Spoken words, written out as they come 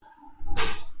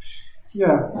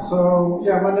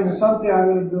My name is Santi. I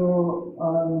will do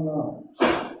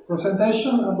a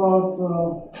presentation about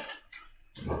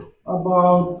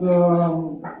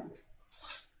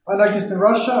anarchist in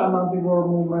Russia and anti-war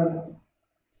movement,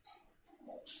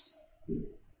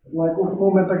 like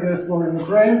movement against war in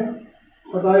Ukraine.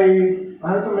 But I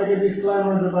have to make a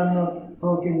disclaimer that I'm not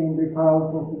talking in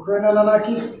behalf of Ukrainian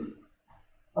anarchists.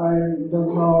 I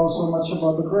don't know so much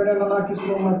about the Ukrainian anarchist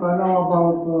movement. I know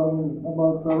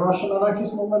about the Russian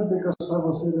anarchist movement because I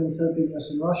was living 13 years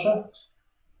in Russia.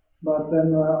 But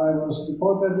then I was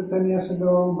deported 10 years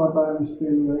ago, but I'm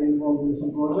still involved in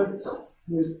some projects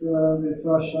with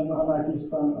Russian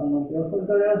anarchists and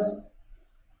anti-authoritarians.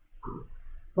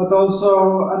 But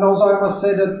also I must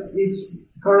say that it's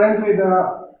currently the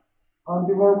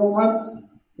anti-war movement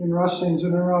in Russia in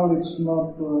general. It's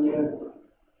not yet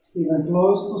even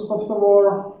close to stop the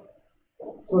war.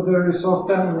 So there is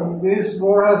often, this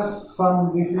war has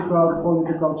some difficult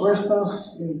political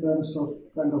questions in terms of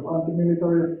kind of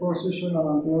anti-militarist position and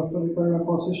anti-authoritarian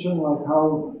position, like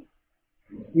how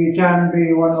we can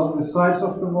be one of the sides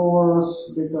of the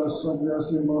wars, because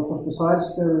obviously in both of the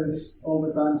sides there is all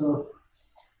the kinds of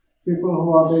people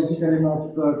who are basically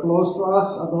not close to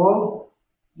us at all.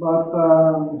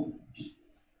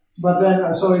 But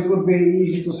then, so it would be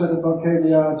easy to say that, okay,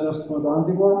 we are just for the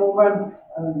anti-war movement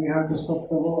and we have to stop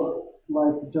the war,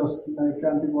 like just make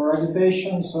anti-war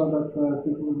agitation so that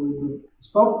people will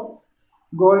stop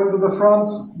going to the front.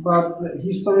 But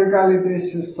historically,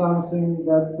 this is something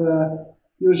that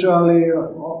usually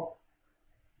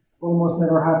almost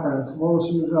never happens. Wars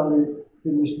usually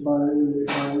finished by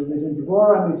waging the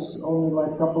war, and it's only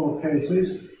like a couple of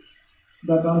cases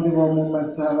that anti-war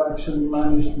movement have actually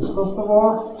managed to stop the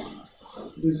war.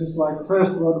 This is like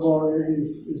First World War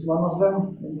is one of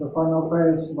them in the final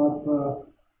phase, but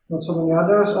not so many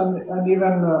others. And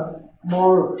even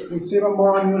more, it's even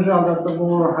more unusual that the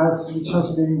war which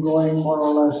has been going more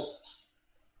or less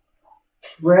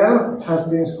well, has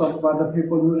been stopped by the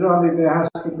people. Usually there has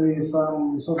to be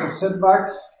some sort of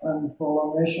setbacks and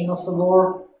prolongation of the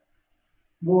war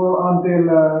until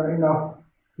enough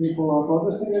people are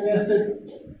protesting against it.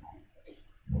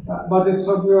 But it's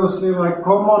obviously like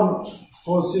common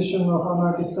position of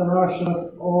anarchists in Russia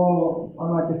that all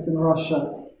anarchists in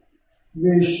Russia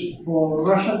wish for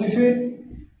Russian defeat.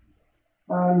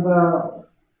 And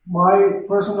my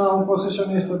personal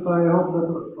position is that I hope that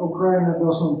Ukraine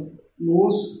doesn't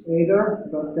lose either,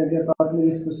 that they get at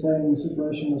least the same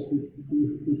situation as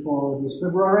before this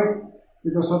February,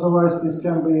 because otherwise this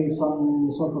can be some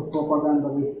sort of propaganda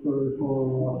victory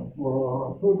for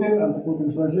Putin and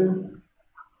Putin's regime.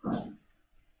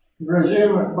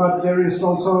 But there is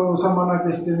also some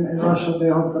anarchists in Russia. They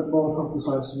hope that both of the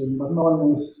sides win, but no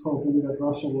one is hoping that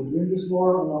Russia would win this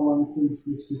war. No one thinks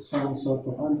this is some sort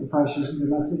of anti-fascist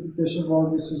denazification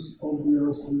war. This is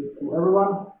obvious to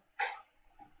everyone.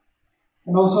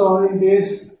 And also in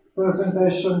this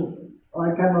presentation,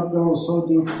 I cannot go so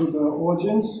deep to the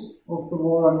origins of the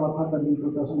war and what happened in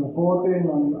 2014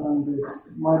 and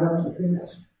this Maidan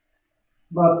things.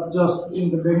 But just in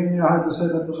the beginning, I have to say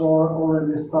that the war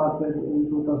already started in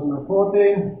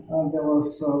 2014, and there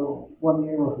was 1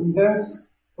 year of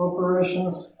intense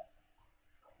operations.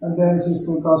 And then since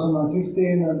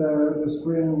 2015, the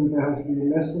spring, there has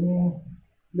been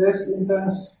less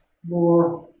intense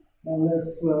war and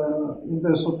less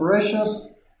intense operations.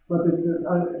 But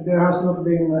there has not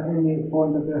been any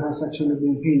point that there has actually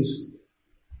been peace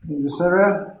in this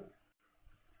area.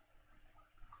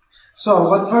 So,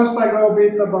 but first I go a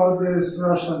bit about these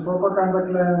Russian propaganda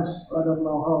claims. I don't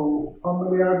know how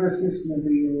familiar this is.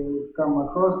 Maybe you come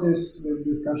across this with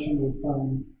discussion with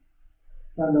some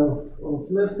kind of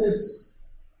leftists.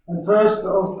 And first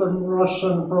of the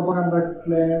Russian propaganda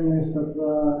claim is that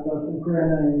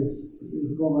Ukraine is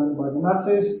governed by the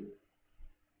Nazis.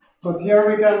 But here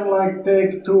we can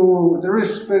take there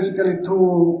is basically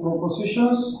two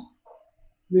propositions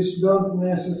which don't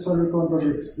necessarily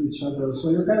contradict each other. So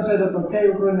you can say that, okay,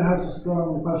 Ukraine has a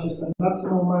strong fascist and Nazi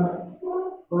movement,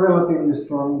 relatively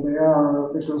strong. They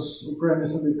are, because Ukraine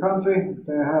is a big country,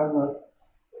 they have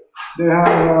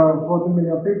 40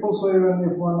 million people, so even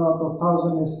if 1 out of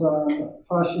 1,000 is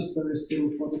fascist, there is still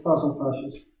 40,000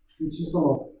 fascists, which is a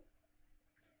lot.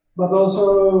 But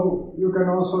also, you can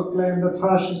also claim that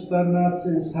fascists and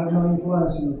Nazis have no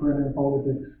influence in Ukrainian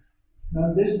politics.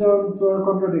 And these don't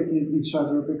contradict each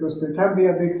other, because there can be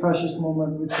a big fascist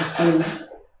movement which is still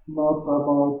not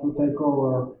about to take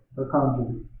over the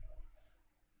country.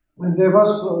 And there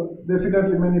was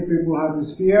definitely many people had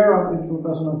this fear in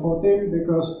 2014,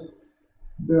 because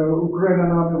the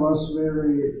Ukrainian army was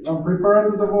very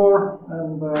unprepared to the war,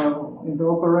 and in the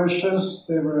operations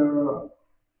they were,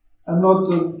 and not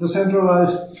the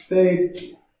centralized state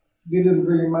didn't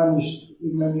really manage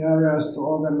in many areas to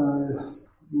organize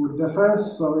good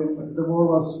defense. So the war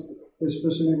was,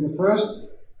 especially in the first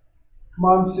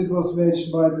months, it was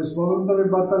waged by these voluntary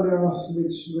battalions,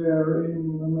 which were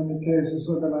in many cases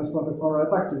organized by the far-right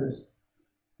activists.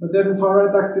 But then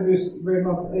far-right activists were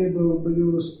not able to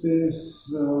use this,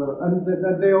 and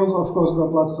they also, of course,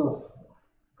 got lots of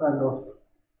kind of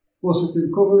positive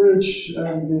coverage,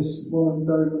 and these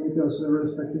voluntary militias were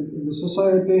respected in the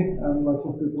society, and lots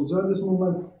of people joined these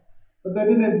movements. But they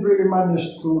didn't really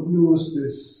manage to use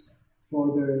this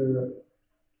for their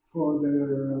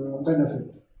benefit.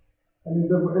 And in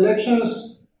the elections,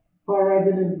 far-right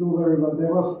didn't do very well.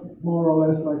 There was more or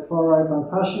less like far-right and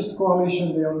fascist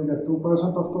coalition. They only got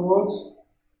 2% of the votes.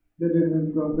 They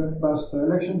didn't go past the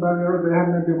election barrier. They had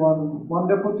maybe one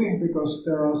deputy, because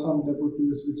there are some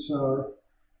deputies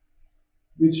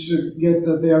which get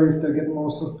there if they get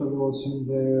most of the votes in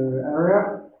the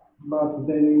area, but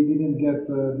they didn't get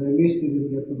the list didn't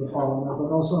get to the parliament.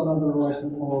 But also another like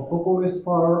more populist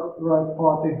far-right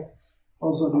party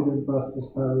also didn't pass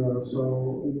this barrier.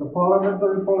 So in the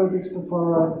parliamentary politics, the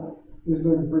far-right is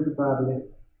doing pretty badly.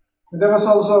 And there was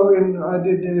also I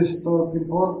did this talk in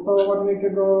Porto 1 week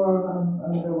ago,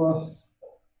 and there was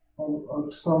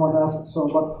someone asked, so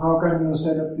but how can you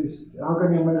say that how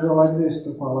can you measure like this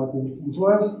the far-right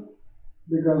influence?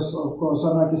 Because of course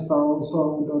anarchists are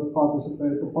also who don't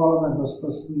participate in parliament,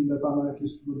 doesn't mean that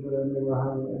anarchists would never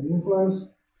have any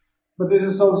influence. But this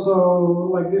is also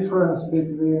like difference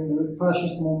between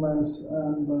fascist movements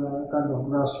and kind of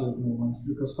grassroots movements,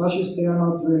 because fascists, they are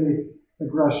not really a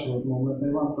grassroots movement. They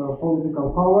want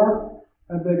political power,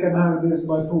 and they can have this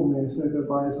by two means, either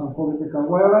by some political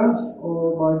violence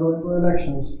or by going to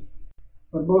elections.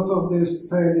 But both of these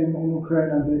failed in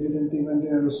Ukraine, and they didn't even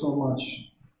dare so much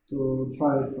to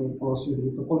try to proceed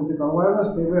with the political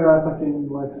violence. They were attacking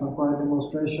like some pride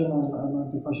demonstration and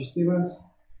anti-fascist events,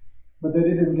 but they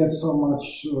didn't get so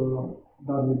much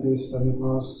done with this, and it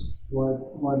was quite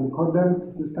widely condemned,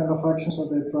 this kind of action. So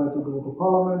they tried to go to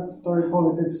parliamentary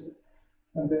politics,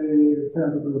 and they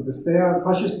failed to do this.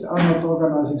 Fascists are not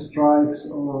organizing strikes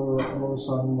or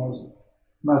some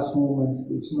mass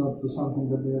movements. It's not something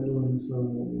that they are doing. So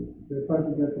they tried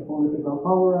to get the political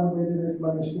power, and they didn't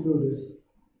manage to do this.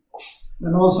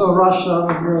 And also Russia,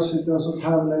 of course, it doesn't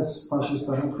have less fascists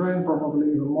than Ukraine, probably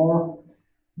even more.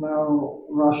 Now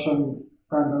Russian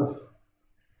kind of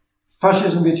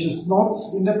fascism, which is not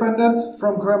independent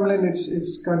from Kremlin,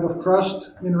 it's kind of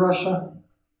crushed in Russia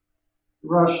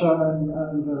and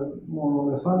more or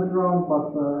less underground,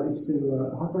 but it's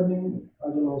still happening. I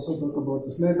will also talk about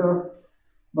this later.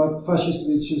 But fascist,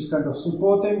 which is kind of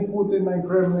supporting Putin and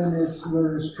Kremlin, it's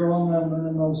very strong,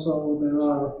 and also there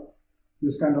are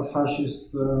these kind of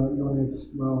fascist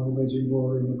units now waging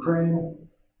war in Ukraine,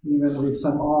 even with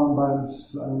some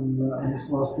armbands and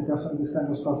swastikas and this kind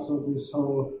of stuff. So this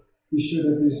whole issue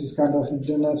that this is kind of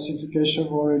denazification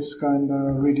war, it's kind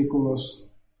of ridiculous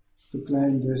to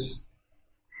claim this.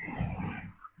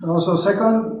 And also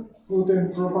second,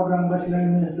 Putin propaganda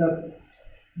claim is that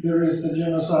there is a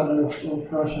genocide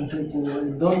of Russian people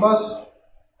in Donbass.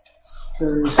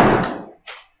 There is,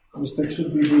 mistake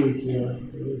should be big here,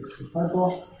 it's a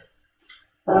typo.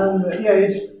 And yeah,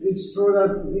 it's true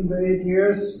that in the 8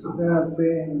 years there has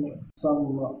been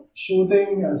some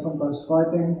shooting and sometimes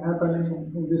fighting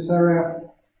happening in this area.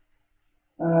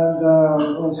 And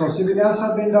also civilians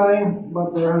have been dying,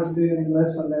 but there has been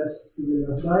less and less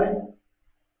civilians dying.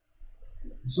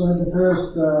 So in the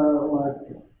first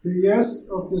 3 years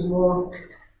of this war,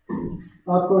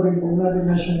 according to the United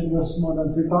Nations, it was more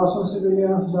than 3,000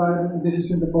 civilians died. And this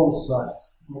is in the both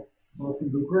sides, both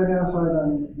in the Ukrainian side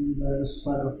and in the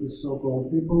side of the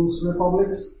so-called People's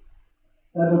Republics.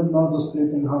 I don't know the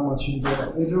splitting how much in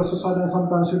the Idrosa side, and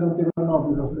sometimes you don't even know,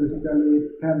 because basically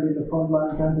it can be the front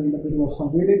line, can be in the middle of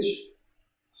some village.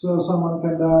 So someone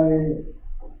can die,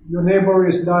 your neighbor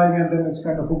is dying, and then it's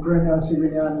kind of Ukrainian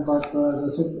civilian, but then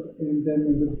in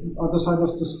the other side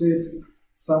of the street,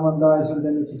 someone dies, and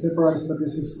then it's a separatist. But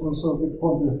this is also a big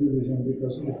pointless division,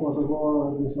 because before the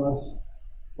war, this was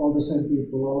all the same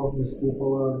people. All of these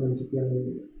people are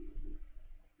basically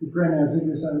Ukrainian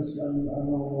citizens, and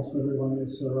almost everyone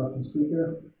is a Russian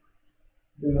speaker.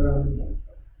 They're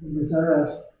in these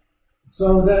areas.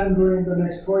 So then during the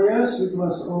next 4 years, it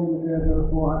was altogether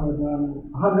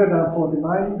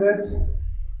 149 deaths.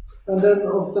 And then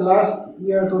of the last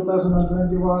year,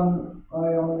 2021,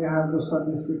 I only have the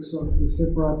statistics of the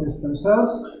separatists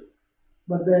themselves.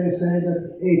 but they say that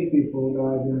 8 people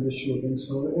died in the shooting.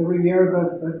 So every year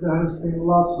there has been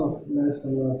lots of less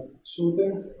and less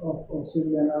shootings of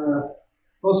civilian areas.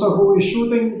 Also, who is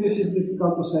shooting, this is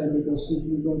difficult to say, because if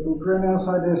you go to Ukrainian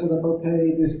side, they say that, okay,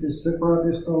 it is this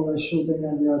separatist always shooting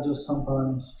and we are just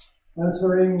sometimes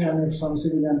answering, and if some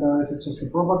civilian dies, it's just a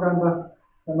propaganda.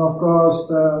 And of course,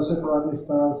 the separatists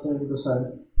are saying the same.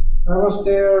 I was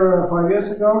there 5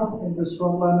 years ago in this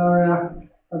frontline area.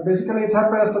 Basically, it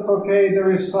happens that, okay, there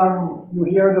is you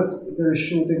hear that there is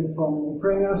shooting from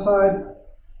Ukrainian side,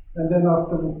 and then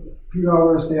after a few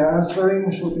hours they are answering,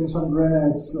 shooting some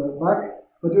grenades back.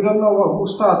 But you don't know who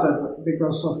started,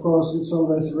 because of course it's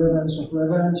always revenge of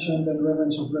revenge, and then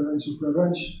revenge of revenge of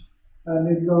revenge. And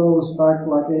it goes back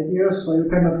like 8 years, so you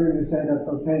cannot really say that,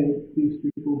 okay, these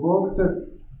people broke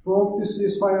the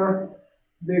ceasefire,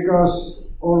 because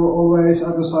always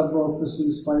other side broke the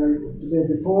ceasefire the day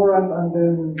before, and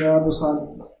then the other side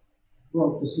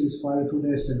broke the ceasefire 2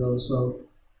 days ago. So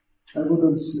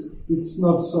it's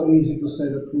not so easy to say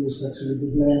that who is actually to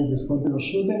blame this continuous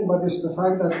shooting, but it's the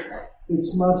fact that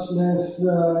it's much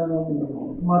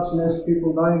less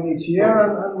people dying each year,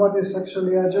 and what is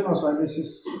actually a genocide. This is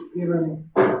even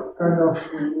kind of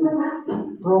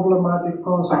problematic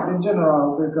concept in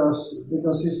general, because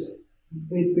it's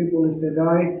 8 people if they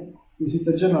die. Is it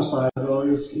a genocide, or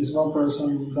is one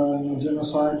person dying a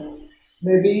genocide?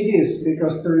 Maybe it is,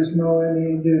 because there is no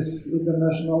any this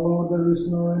international law. There is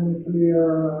no any clear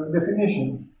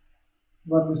definition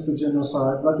what is the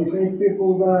genocide. But if 8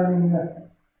 people dying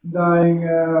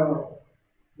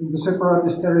in the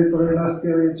separatist territory last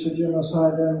year, it's a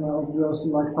genocide, and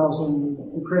obviously like 1,000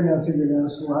 Ukrainian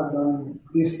civilians who have died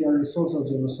this year is also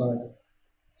genocide.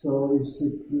 So is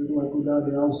it like would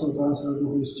they also to answer to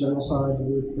this genocide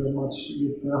with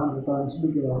 100 times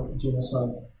bigger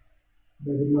genocide?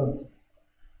 They did not.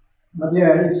 But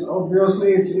yeah, it's obviously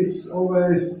it's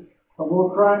always a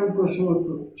war crime to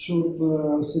shoot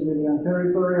civilian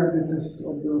territory, and this is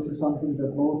obviously something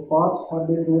that both parts have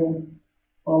been doing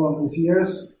all of these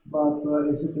years. But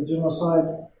is it a genocide?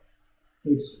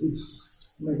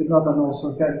 It's maybe not, and also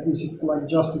is it like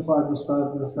justified to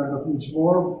start this kind of huge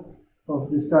war of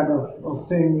this kind of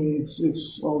thing?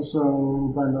 It's also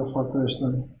kind of a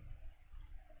question.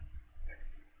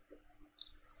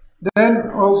 Then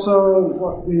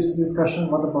also this discussion,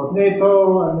 what about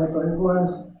NATO and NATO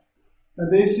influence?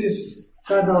 And this is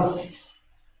kind of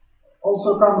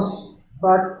also comes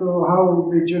back to how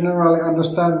we generally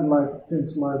understand like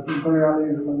things like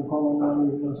imperialism and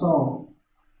colonialism and so on.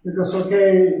 Because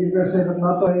okay, you can say that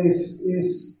NATO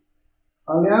is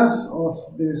alliance of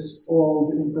these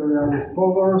old imperialist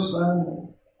powers,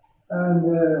 and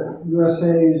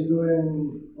USA is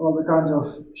doing all the kinds of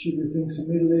shitty things in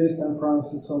the Middle East, and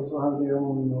France is also have their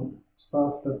own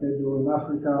stuff that they do in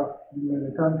Africa, in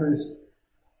many countries.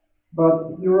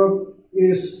 But Europe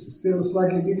is still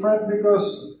slightly different,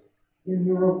 because in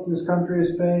Europe, these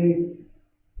countries,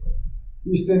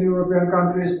 Eastern European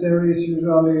countries, there is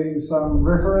usually some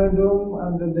referendum,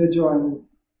 and then they join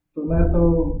to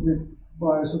NATO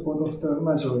by support of the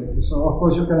majority. So of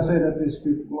course you can say that these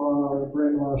people are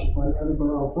brainwashed by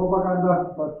liberal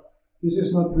propaganda, but this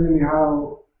is not really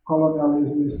how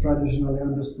colonialism is traditionally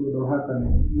understood or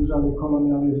happening. Usually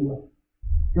colonialism,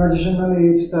 traditionally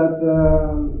it's that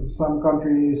some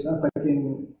country is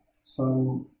attacking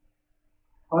some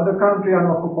other country and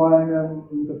occupying,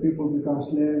 and the people become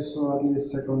slaves, or at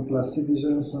least second-class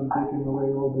citizens, and taking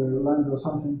away all their land or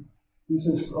something. This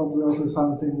is obviously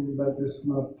something that is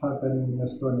not happening in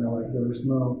Estonia. Like there is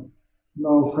no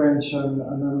French and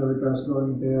Americans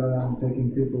going there and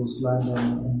taking people's land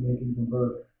and making them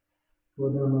work for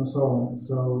them and so on.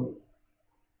 So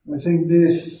I think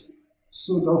this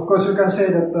should, of course, you can say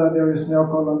that there is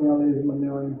neo-colonialism and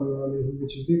neo-imperialism,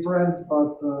 which is different,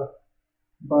 but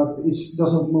it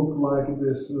doesn't look like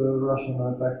this Russian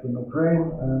attack in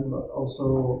Ukraine, and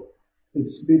also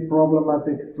it's a bit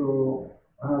problematic to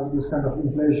have this kind of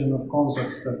inflation of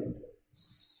concepts that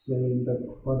saying that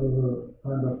whatever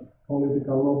kind of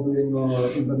political lobbying or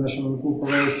international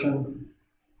cooperation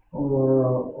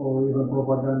or even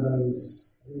propaganda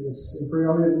is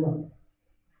imperialism.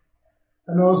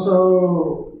 And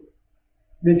also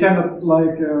we cannot,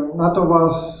 like NATO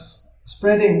was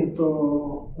spreading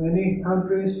to many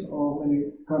countries, or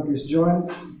many countries joined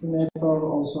to NATO,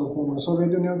 also former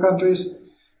Soviet Union countries,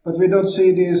 but we don't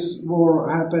see this war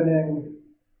happening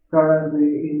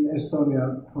currently in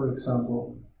Estonia, for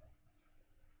example,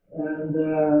 and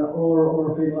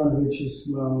or Finland, which is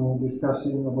now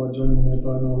discussing about joining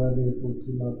NATO and already put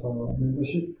NATO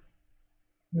membership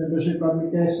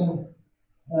application.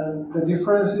 And the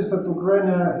difference is that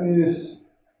Ukraine is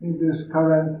in this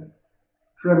current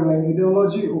Kremlin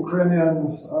ideology,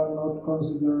 Ukrainians are not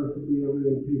considered to be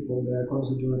real people. They are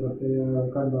considered that they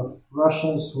are kind of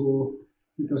Russians who,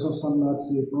 because of some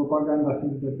Nazi propaganda,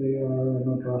 think that they are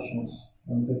not Russians.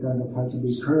 And they kind of had to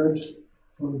be cured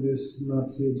from this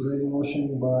Nazi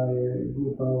brainwashing by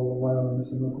brutal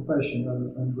violence and occupation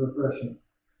and repression.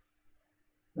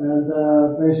 And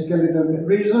basically the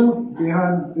reason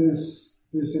behind this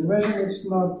invasion is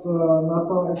not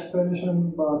NATO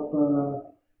expansion, but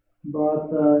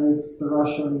it's the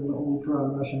Russian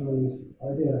ultra-nationalist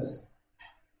ideas.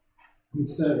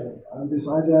 It's this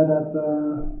idea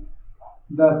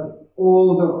that all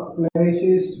the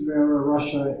places where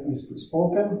Russia is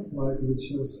spoken, like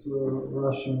which is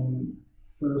Russian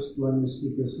first language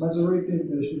speakers majority,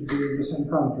 they should be in the same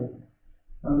country.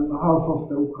 And half of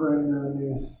the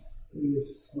Ukrainian is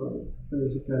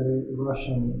basically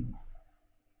Russian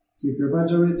speaker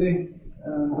majority,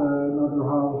 and another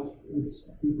half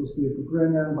it's people speak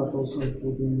Ukrainian, but also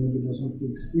Putin maybe doesn't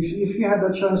think. If he had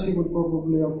a chance, he would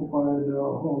probably occupy the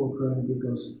whole Ukraine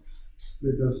because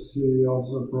he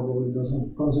also probably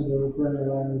doesn't consider Ukrainian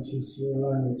language his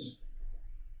language.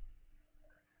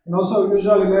 And also,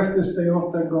 usually leftists, they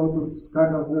often go to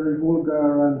kind of very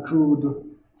vulgar and crude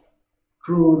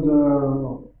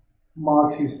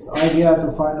Marxist idea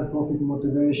to find a profit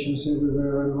motivations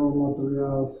everywhere and raw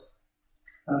materials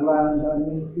and land. And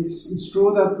it's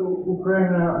true that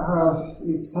Ukraine has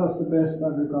the best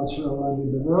agricultural land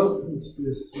in the world. It's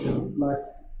this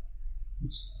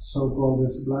so-called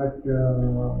black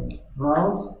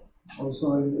ground. Also,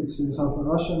 it's in southern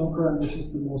Russia and Ukraine, which is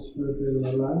the most fertile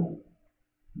land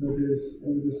that is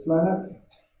in this planet.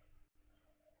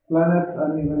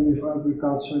 And even if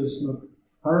agriculture is not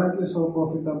currently so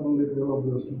profitable, it will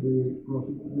obviously be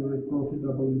very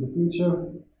profitable in the future.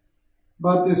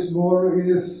 But this war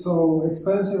is so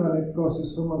expensive and it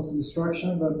causes so much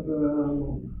destruction that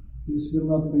this will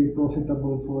not be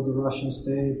profitable for the Russian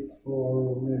state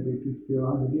for maybe 50 or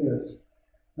 100 years.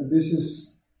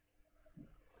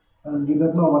 And we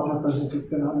don't know what happens in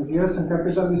 50 or 100 years, and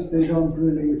capitalists,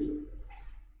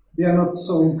 they are not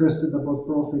so interested about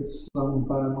profits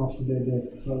sometime after their death.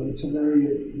 So it's a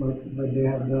very, when they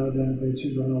have died, then their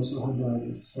children also have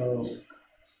died. So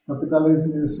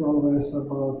capitalism is always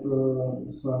about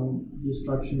some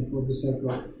destruction for the sake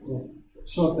of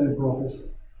short-term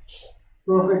profits.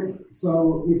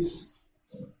 So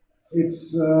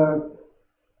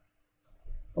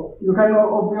you can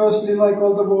obviously, like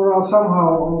all the war, are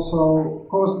somehow also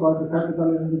caused by the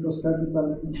capitalism, because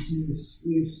capitalism is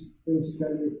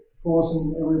basically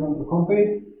forcing everyone to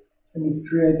compete, and it's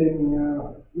creating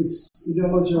its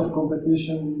ideology of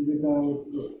competition without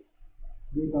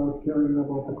caring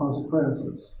about the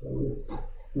consequences. So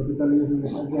capitalism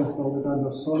is against all the kind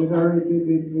of solidarity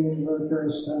between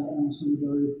workers and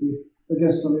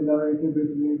solidarity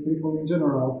between people in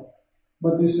general.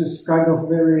 But this is kind of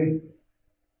very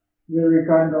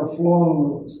kind of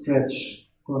long stretch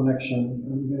connection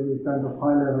and very kind of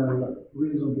high level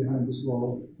reason behind this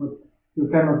war. But you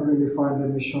cannot really find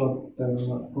any short-term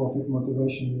profit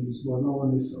motivation in this war. No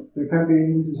one is. There can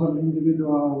be some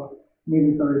individual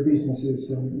military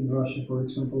businesses in Russia, for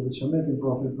example, which are making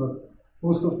profit, but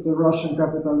most of the Russian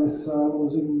capitalists are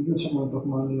losing huge amount of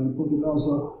money, and Putin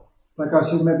also, like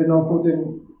as you maybe know,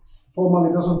 Putin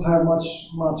formally doesn't have much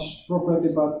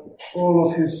property, but all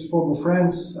of his former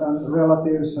friends and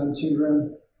relatives and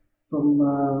children from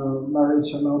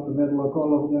marriage and out of wedlock,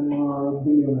 all of them are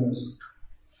billionaires.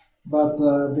 But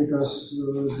because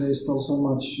they stole so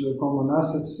much common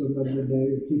assets, and then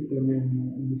they keep them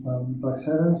in some tax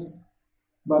havens.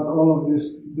 But all of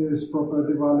this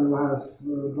property value has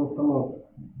dropped a lot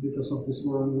because of this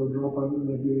war, and will drop, and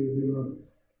maybe will not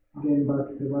gain back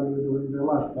the value during their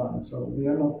lifetime. So they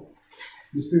are not.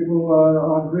 These people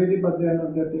are greedy, but they are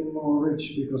not getting more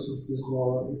rich because of this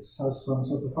war. It has some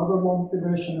sort of other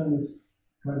motivation, and it's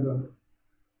kind of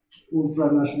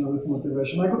ultra-nationalist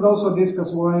motivation. I could also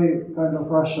discuss why kind of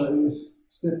Russia is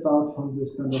stepped out from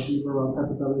this kind of liberal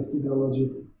capitalist ideology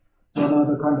to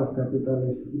another kind of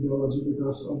capitalist ideology,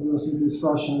 because obviously this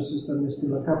Russian system is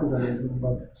still a capitalism,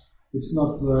 but it's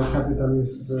not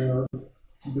capitalist. The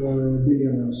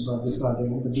billionaires are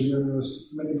deciding. The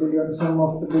billionaires, some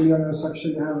of the billionaires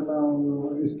actually have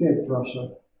now escaped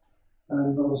Russia.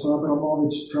 And also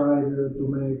Abramovich tried to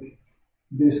make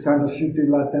this kind of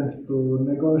futile attempt to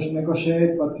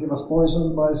negotiate, but he was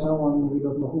poisoned by someone, we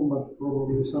don't know whom, but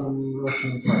probably some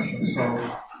Russian faction. So,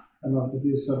 and after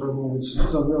this, Abramovich,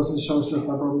 it obviously shows that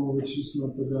Abramovich is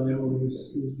not the guy who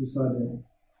is deciding.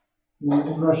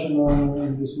 in Russian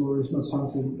and this war is not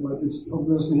something like it's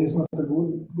obviously he's not a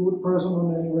good person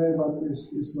in any way, but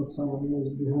it's not someone who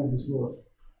is behind this war.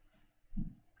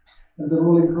 And the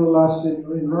ruling class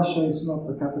in Russia is not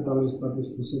the capitalist, but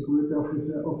it's the security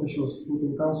officials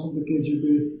putting comes from the KGB,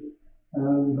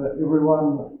 and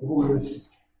everyone who is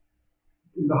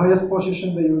in the highest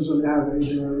position, they usually have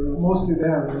mostly they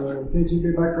have a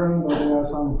KGB background, or they are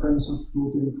some friends of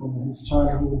Putin from his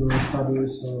childhood or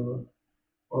studies,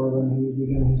 or when he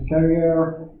began his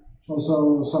career.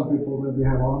 Also, some people maybe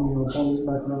have army or police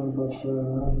background, but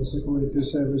the security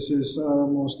services are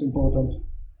most important.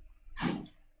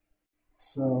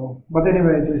 So, but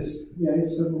anyway,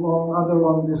 it's a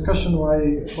long discussion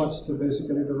what's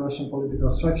basically the Russian political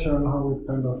structure and how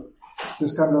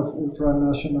this kind of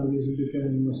ultranationalism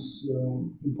became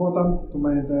important to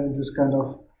maintain this kind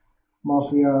of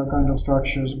mafia kind of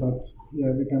structures. But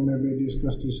yeah, we can maybe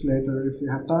discuss this later if we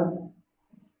have time.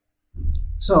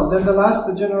 So then the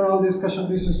last general discussion.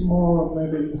 This is more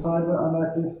maybe inside the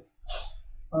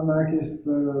anarchist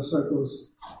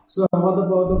circles. So what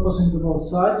about opposing to both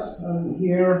sides? And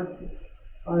here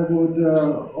I would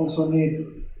also need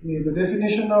a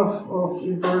definition of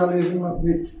imperialism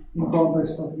in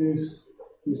context of this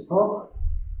talk.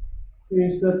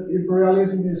 Is that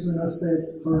imperialism is when a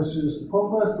state pursues the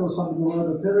conquest of some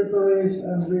other territories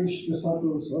and reach the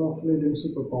status of leading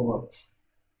superpower.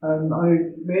 And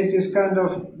I made this kind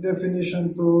of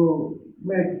definition to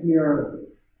make clear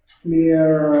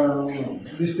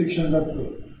distinction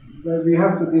that we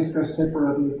have to discuss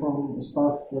separately from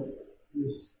stuff that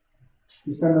is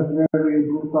this kind of very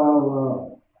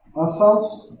brutal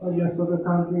assaults against other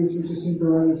countries, which is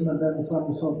imperialism, and then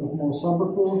some sort of more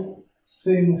subtle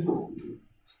things,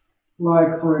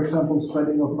 like, for example,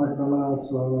 spreading of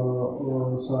McDonald's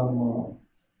or some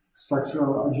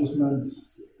structural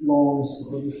adjustments, loans,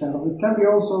 or this kind of. It can be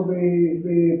also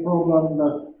the problem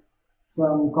that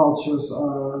some cultures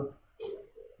are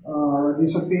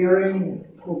disappearing,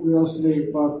 obviously,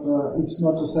 but it's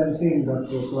not the same thing that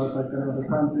to attack another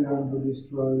country and to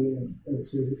destroy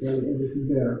physically everything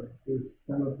there. This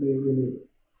cannot be really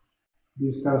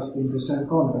discussed in the same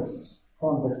context.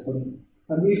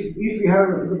 And if we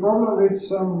have the problem with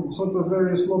some sort of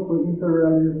very sloppy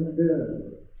imperialism,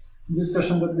 the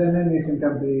discussion that then anything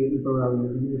can be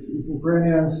imperialism. If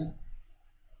Ukrainians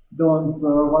don't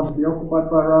want to be occupied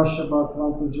by Russia but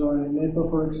want to join NATO,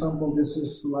 for example, this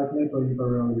is like NATO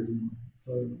imperialism.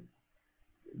 So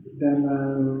then,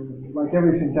 like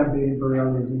everything can be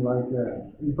imperialism, like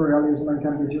imperialism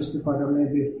can be justified, or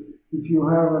maybe if you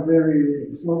have a very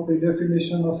sloppy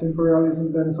definition of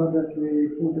imperialism, then suddenly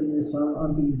Putin is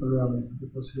anti-imperialist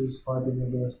because he's fighting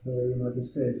against the United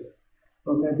States.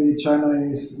 Or maybe China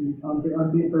is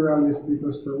anti-imperialist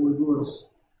because the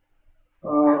Uyghurs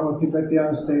or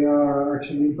Tibetans, they are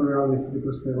actually imperialist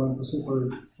because they want to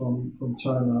separate from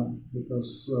China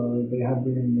because they have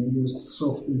been used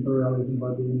soft imperialism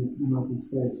by the United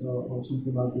States or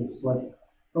something like this. Like,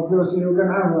 obviously, you can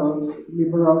have a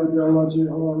liberal ideology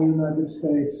or United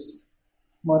States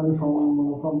money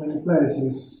from many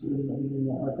places in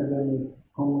academic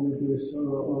communities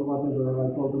or whatever,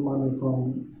 like all the money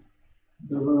from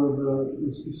the world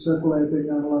is circulating,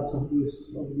 and lots of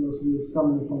this obviously is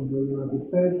coming from the United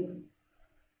States.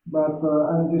 But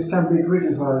and this can be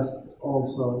criticized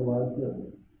also, like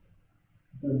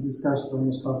and discussed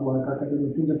on stuff like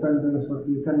academic independence, but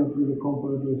you cannot really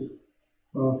compare this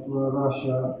of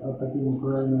Russia attacking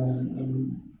Ukraine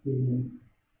and killing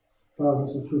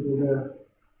thousands of people there.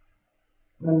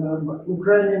 And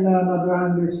Ukraine, on the other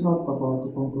hand, is not about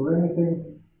to conquer anything.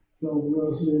 So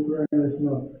obviously Ukraine is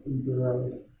not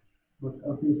imperialist, but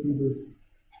at least in this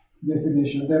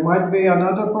definition. There might be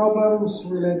another problems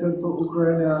related to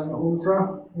Ukrainian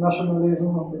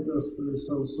ultra-nationalism, because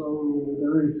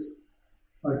there is,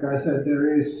 like I said,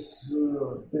 there's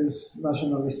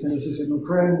nationalist tendencies in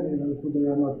Ukraine, even though they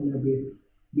are not maybe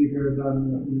bigger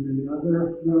than in many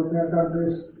other European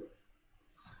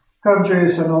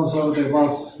countries, and also there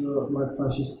was like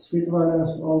fascist street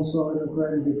violence also in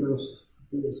Ukraine because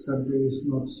this country is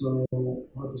not so,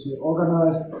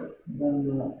 organized. Then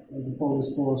the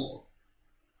police force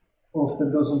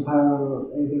often doesn't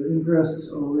have either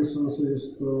interests or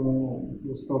resources to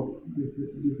stop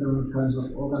different kinds of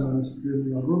organized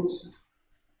criminal groups.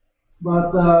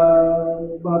 But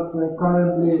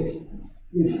currently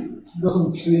it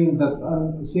doesn't seem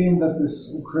that this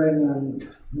Ukrainian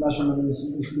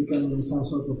nationalism is becoming some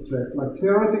sort of threat. Like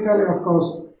theoretically, of course,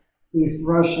 if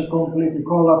Russia completely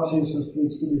collapses and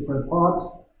splits to different parts,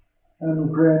 and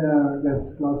Ukraine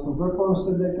gets lots of weapons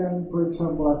that they can, for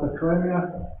example, attack Crimea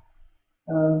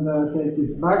and take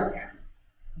it back,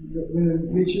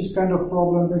 which is kind of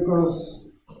problem because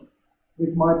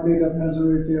it might be that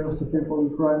majority of the people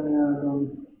in Crimea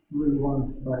don't really want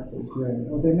back to Ukraine,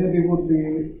 or they maybe would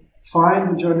be fine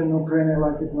to join in Ukraine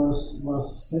like it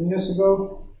was 10 years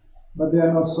ago, but they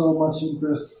are not so much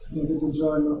interested to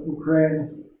join Ukraine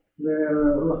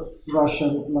where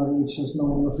Russian language has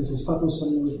no official status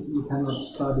and you cannot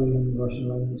study in Russian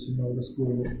language in all the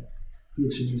school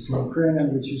teaching is in Ukrainian,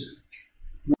 which is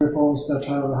reforms that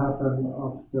have happened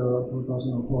after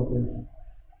 2014.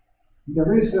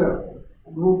 There is a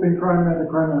group in Crimea, the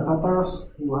Crimean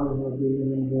Tatars, who have been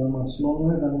living there much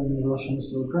longer than the Russians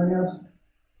or Ukrainians.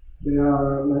 They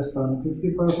are less than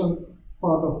 50%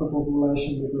 part of the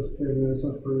population because they were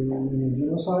suffering many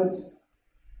genocides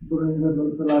during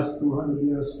the last 200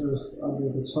 years, first under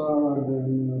the Tsar and then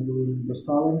during the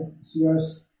Stalin years.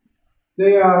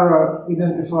 They are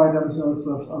identify themselves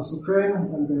as Ukraine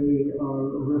and they are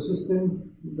resisting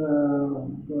the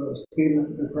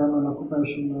Crimean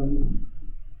occupation and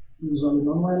usually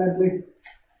non-violently.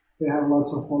 They have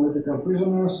lots of political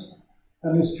prisoners.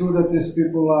 And it's true that these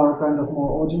people are kind of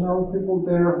more original people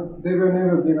there. They were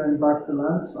never given back the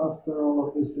lands after all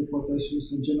of these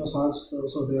deportations and genocides,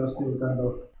 so they are still kind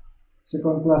of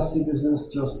second-class citizens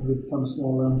just with some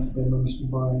small lands they managed to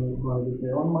buy with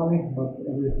their own money, but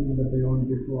everything that they owned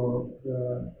before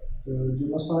the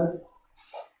genocide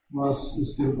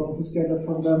is still confiscated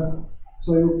from them.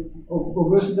 So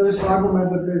obviously there is an argument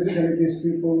that basically these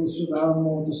people should have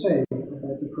more to say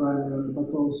about the crime, but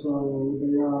also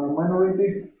they are a minority.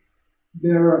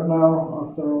 There now,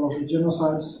 after all of the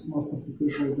genocides, most of the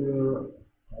people there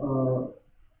are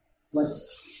like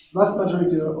vast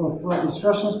majority of is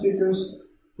Russian speakers,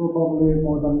 probably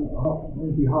more than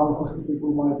maybe half of the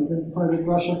people might identify with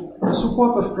Russia. The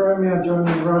support of Crimea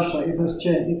joining Russia, it has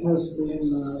changed. It has been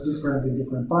different in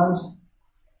different times.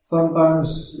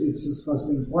 Sometimes it has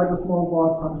been quite a small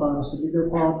part, sometimes a bigger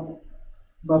part.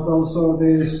 But also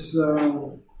this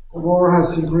war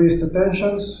has increased the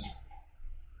tensions,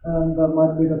 and that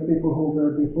might be that people who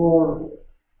were before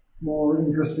more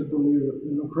interested to live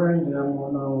in Ukraine, they are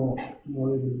now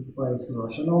more identified as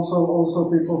Russian.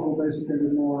 Also people who basically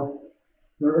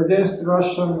were against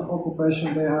Russian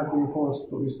occupation, they have been forced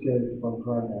to escape from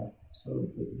Crimea. So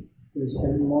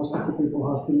basically most of the people who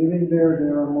are still living there,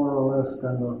 they are more or less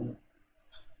kind of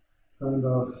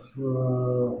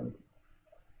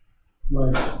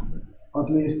like at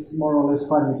least more or less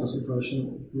fine with the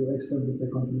situation to the extent that they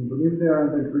continue to live there, and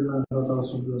they remain that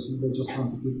also they just want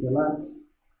to keep their lands.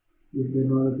 If they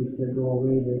know that if they go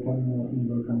away, they can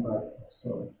never come back.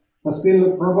 So, but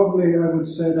still, probably I would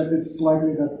say that it's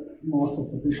likely that most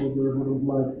of the people there would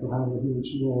like to have a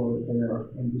huge war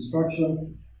there and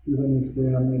destruction, even if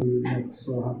they are maybe not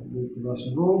so happy with the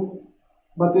Russian rule.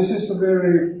 But this is a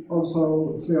very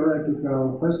also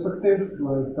theoretical perspective.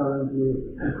 Like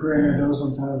currently, Ukraine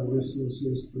doesn't have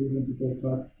resources to even to take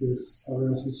back these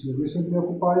areas which were recently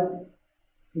occupied.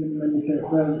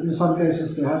 In some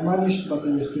cases they have managed, but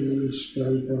there is still huge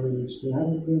territory which they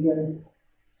haven't been getting.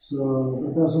 So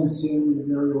it doesn't seem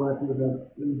very likely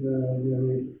that in the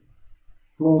very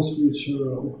close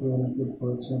future Ukraine could,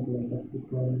 for example, attack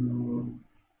Ukraine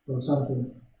or something.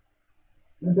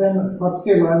 And then, but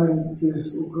still, I mean,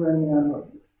 this Ukrainian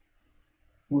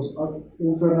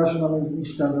internationalism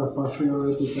is kind of a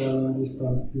theoretical and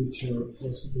distant future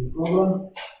possible problem.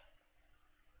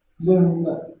 Then,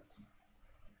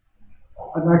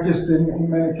 anarchists in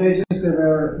many cases, they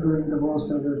were during the wars,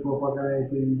 they were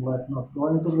propagating like not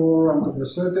going to war and to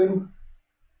deserting.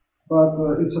 But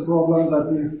it's a problem that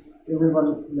if everyone,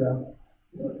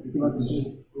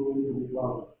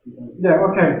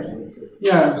 okay.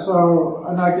 Yeah, so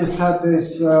anarchists had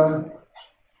this,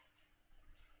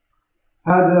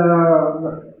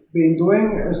 been doing,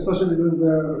 especially during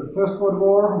the First World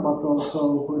War, but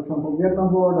also, for example,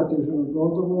 Vietnam War, that you should go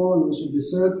to war, you should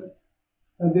desert.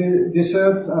 And they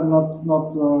desert and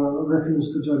not refuse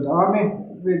to join the army,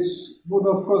 which would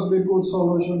of course be a good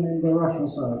solution in the Russian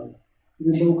side.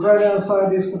 In the Ukrainian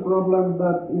side is the problem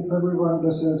that if everyone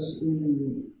deserts in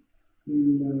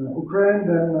Ukraine,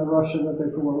 then Russia will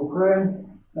take over Ukraine,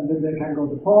 and then they can go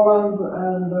to Poland,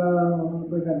 and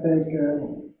they can take,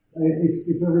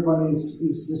 if everyone is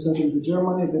deserting to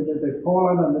Germany, then they take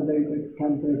Poland, and then they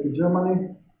can take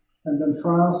Germany. And then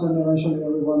France, and eventually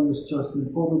everyone is just in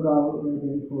Portugal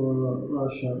waiting for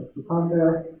Russia to come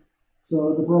there.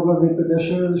 So the problem with the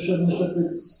desertion is that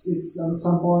it's at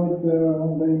some point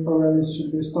the imperialists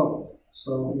should be stopped.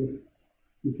 So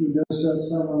if you desert,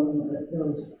 someone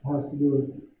else has to do it.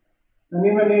 And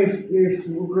even if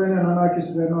Ukrainian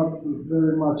anarchists were not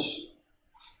very much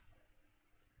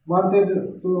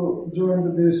wanted to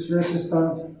join this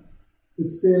resistance, it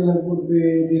still would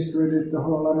be discredit the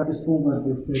whole anarchist movement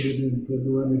if they didn't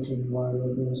do anything while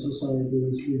the society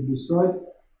is being destroyed.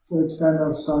 So it's kind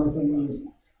of something,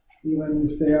 even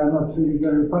if they are not feeling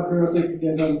very patriotic,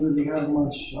 they don't really have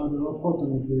much other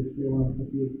opportunity if they want to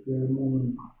keep their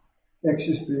movement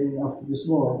existing after this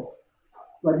war.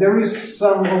 Like there is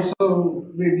some also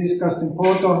we discussed in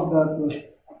Porto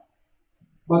that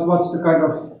but what's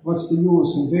the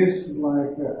use in this?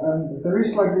 Like, and there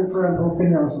is like different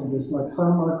opinions on this. Like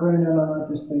some Ukrainian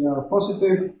anarchists, they are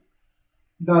positive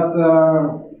that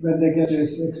when they get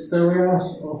this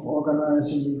experience of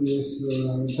organizing this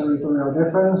territorial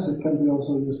defense, it can be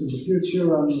also used in the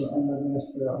future and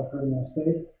against the Ukrainian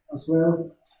state as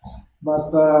well.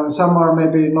 But some are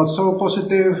maybe not so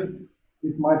positive.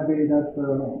 It might be that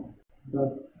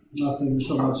that nothing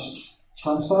so much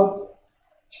comes out.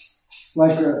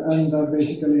 Like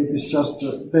basically, it is just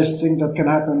the best thing that can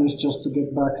happen is just to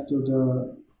get back to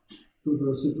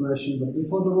the situation that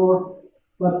before the war.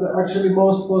 But actually,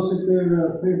 most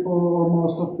positive people or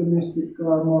most optimistic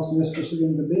are mostly, especially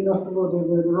in the beginning of the war, they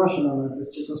were the Russian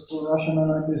anarchists, because for Russian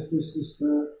anarchists, this is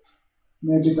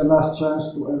maybe the last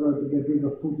chance to ever to get rid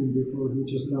of Putin before he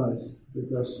just dies.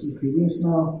 Because if he wins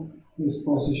now, his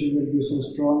position will be so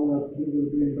strong that he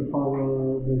will be in the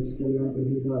power basically until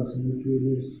he dies. And if he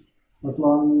lives as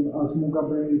long as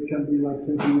Mugabe, it can be like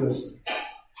 30 years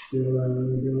still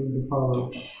in the power,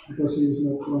 because he is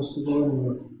not wants to go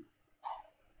anywhere.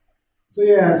 So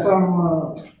yeah,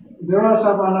 there are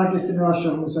some anarchists in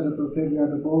Russia who said that okay, we are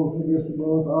against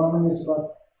both armies,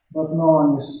 but no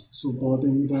one is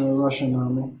supporting the Russian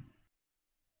army.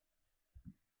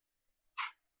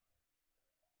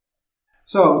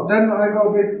 So then I go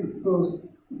a bit to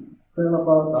tell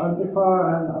about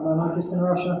Antifa and anarchists in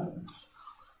Russia.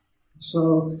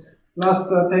 So last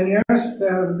 10 years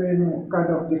there has been kind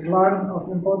of decline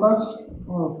of importance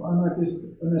of anarchists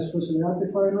and especially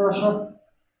Antifa in Russia.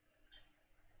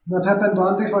 What happened to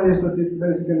Antifa is that it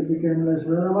basically became less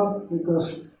relevant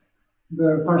because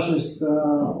the fascist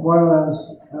violence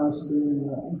has been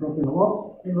dropping a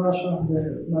lot in Russia.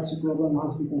 The Nazi problem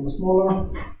has become smaller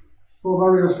for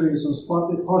various reasons.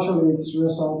 Partially it's a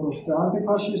result of the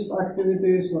anti-fascist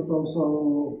activities, but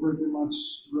also pretty much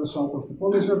a result of the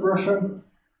police repression,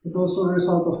 but also a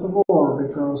result of the war,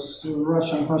 because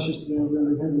Russian fascists were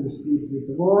very heavily split with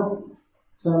the war.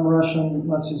 Some Russian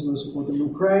Nazis were supporting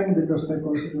Ukraine because they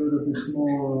consider that it's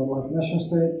more like nation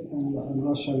state, and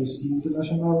Russia is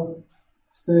multinational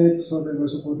state, so they were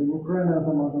supporting Ukraine, and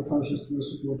some other fascists were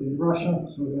supporting Russia,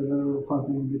 so they were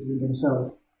fighting between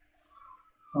themselves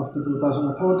after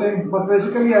 2014. But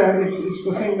basically, yeah, it's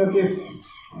the thing that if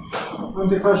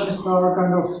anti-fascists are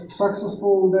kind of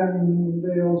successful, then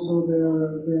they also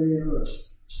they're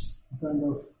kind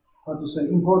of, how to say,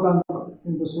 important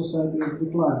in the society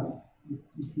declines.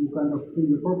 If you kind of feel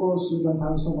your purpose, you don't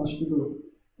have so much to do.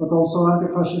 But also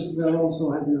anti-fascists were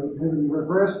also heavily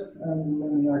repressed, and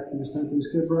many activists had to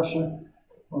escape Russia,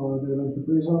 or they went to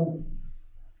prison.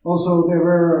 Also, there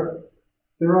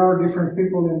are different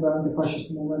people in the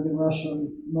anti-fascist movement in Russia.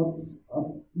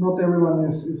 Not everyone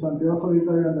is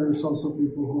anti-authoritarian. There is also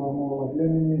people who are more like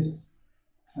Leninists,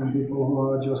 and people who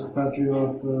are just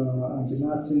patriot,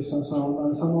 anti-Nazis, and so on.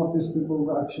 And some of these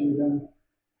people actually then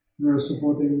were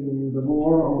supporting the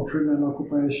war or Crimean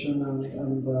occupation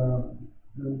and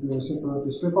the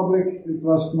separatist republic. It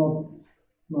was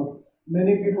not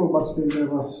many people, but still there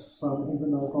was some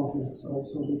internal conflicts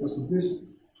also because of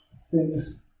these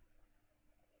things.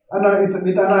 And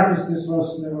with anarchists, this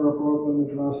was never a problem.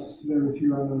 It was very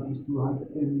few anarchists who had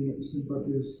any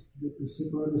sympathies with the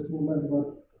separatist movement,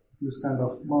 but this kind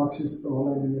of Marxist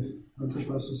or Leninist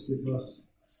anti-fascist, it was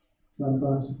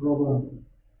sometimes a problem.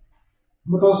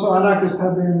 But also anarchists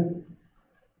have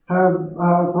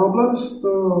problems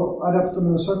to adapt to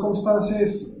new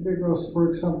circumstances, because, for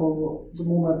example, the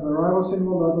movement where I was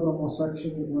involved, autonomous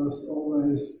action, it was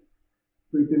always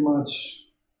pretty much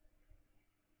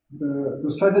the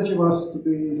strategy was to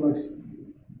be like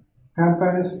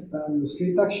campaigns and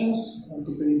street actions, and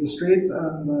to be in the street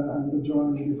and to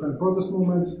join different protest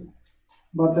movements.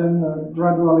 But then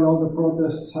gradually all the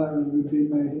protests have been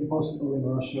made impossible in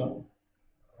Russia.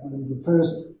 And at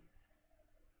first,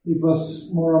 it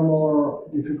was more and more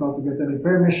difficult to get any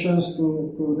permissions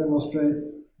to demonstrate.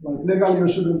 Like legally,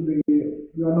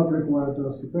 you are not required to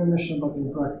ask a permission, but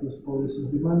in practice, police is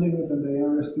demanding it and they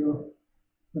arrest you.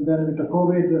 And then with the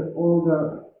COVID, all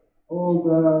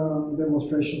the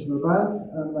demonstrations were banned,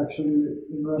 and actually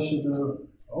in Russia,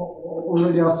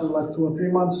 already after like 2 or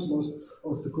 3 months, most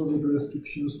of the COVID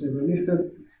restrictions they were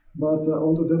lifted. but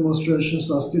all the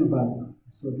demonstrations are still banned.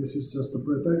 So this is just a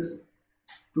pretext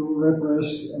to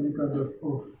repress any kind of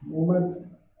movement.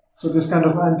 So this kind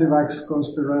of anti-vax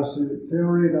conspiracy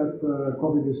theory that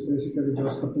COVID is basically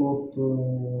just a plot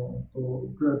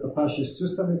to create a fascist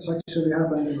system, it's actually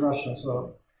happened in Russia.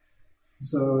 So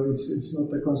it's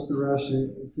not a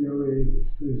conspiracy theory,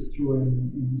 it's true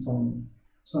in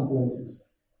some places.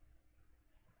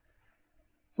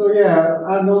 So yeah,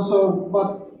 and also,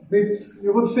 but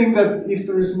you would think that if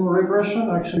there is more repression,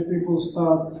 actually people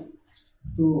start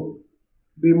to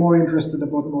be more interested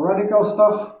about more radical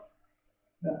stuff.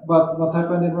 But what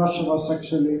happened in Russia was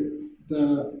actually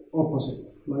the opposite.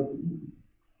 Like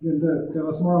when there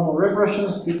was more and more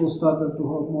repressions, people started to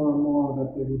hope more and more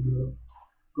that they would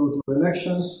go to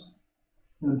elections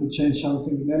and to change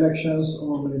something in elections,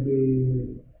 or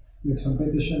maybe make some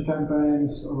petition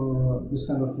campaigns or this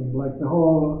kind of thing. Like the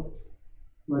whole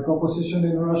opposition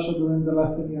in Russia during the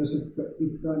last 10 years,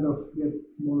 it kind of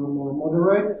gets more and more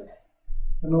moderate.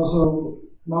 And also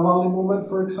Navalny movement,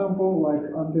 for example, like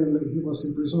until he was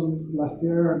imprisoned last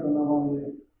year, and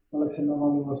Alexei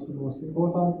Navalny was the most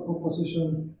important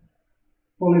opposition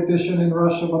politician in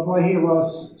Russia. But why he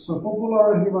was so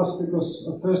popular? He was because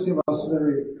at first he was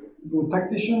very good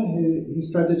tactician. His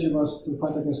strategy was to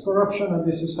fight against corruption, and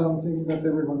this is something that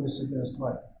everyone is against,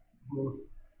 right? Both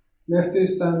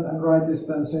leftist and rightist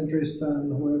and centrist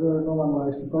and whoever, no one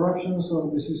likes the corruption,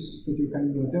 so this is that you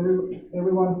can do it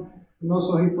everyone. And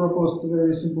also he proposed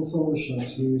very simple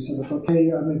solutions. He said that,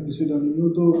 okay, I make this video on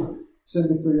YouTube, send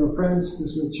it to your friends,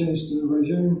 this will change the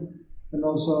regime. And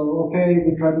also, okay,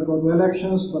 we try to go to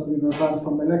elections, but we were banned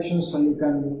from elections, so you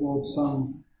can vote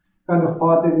some kind of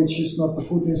party which is not the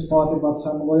Putin's party, but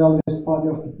some loyalist party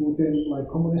of the Putin, like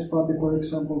Communist Party, for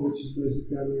example, which is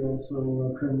basically also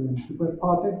a Kremlin puppet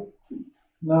party.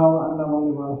 Now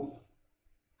Navalny was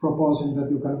proposing that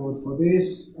you can vote for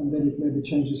this, and then it maybe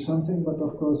changes something, but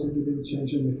of course it didn't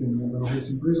change anything.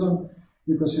 He's in prison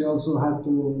because he also had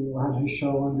to have his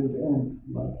show until the end.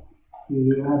 Like he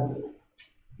had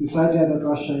this idea that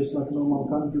Russia is like a normal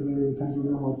country where you can do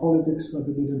normal politics, but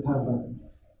he didn't have that.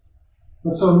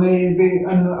 But so maybe,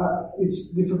 and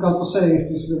it's difficult to say if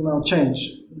this will now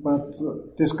change, but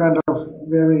this kind of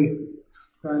very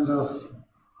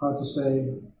how to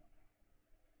say,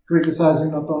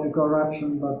 criticizing not only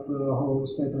corruption but the whole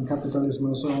state and capitalism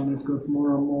and so on, it got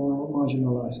more and more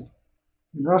marginalized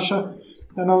in Russia.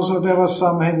 And also there was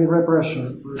some heavy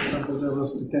repression. For example, there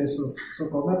was the case of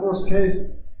so-called networks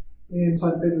case in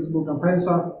St. Petersburg and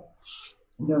Penza.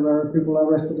 There were people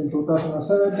arrested in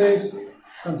 2017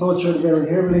 and tortured very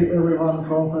heavily. Everyone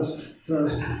confessed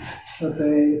first that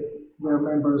they were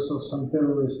members of some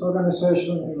terrorist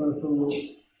organization, even though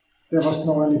there was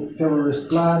no any terrorist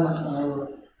plan or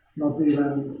not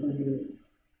even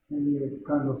any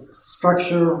kind of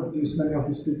structure. Many of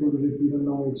these people didn't even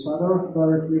know each other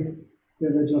directly. They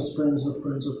were just friends of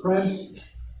friends of friends.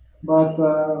 But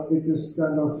with this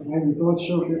kind of heavy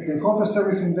torture, they confessed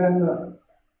everything. Then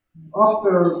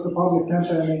after the public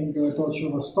campaigning, the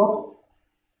torture was stopped.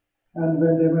 And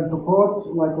when they went to court,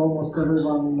 like almost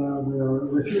everyone were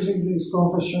refusing this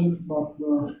confession. But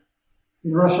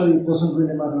in Russia, it doesn't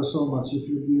really matter so much. If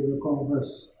you give a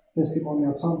confess testimony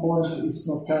at some point, it's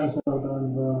not cancelled,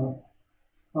 and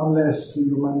unless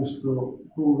you manage to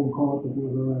prove in court that you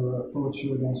were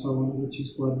tortured and so on, which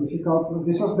is quite difficult.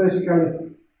 This was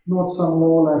basically not some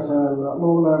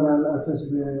low-level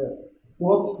FSB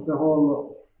plot. The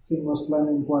whole thing was planned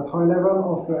in quite high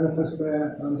level of the FSB,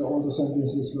 and all the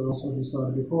sentences were also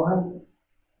decided beforehand.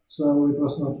 So it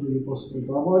was not really possible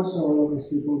to avoid. So all of these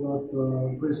people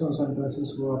got prison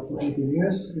sentences for up to 18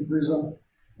 years in prison.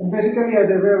 And basically,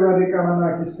 they were radical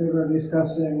anarchists. They were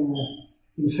discussing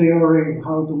in theory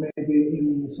how to maybe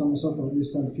in some sort of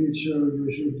distant future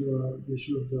we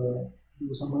should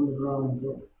do some underground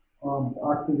armed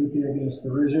activity against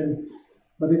the regime.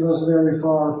 But it was very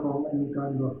far from any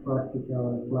kind of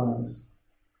practical plans.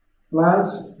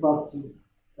 But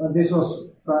this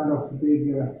was kind of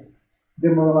big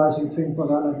demoralizing thing for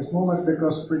the anarchist movement,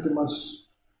 because pretty much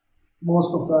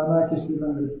most of the anarchists,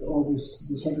 even with all these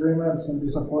disagreements and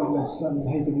disappointments and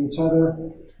hating each other,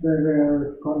 they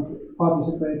were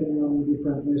participating in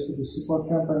different ways to the support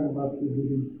campaign, but it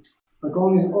didn't. Like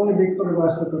only victory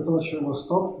was that the torture was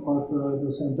stopped, but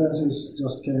the sentences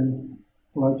just came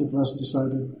like it was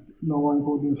decided. No one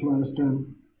could influence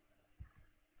them.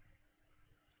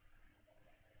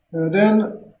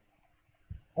 Then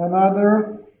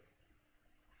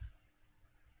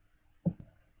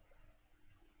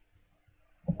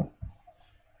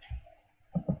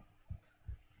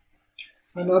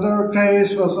Another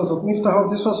case was Azov Miftahov.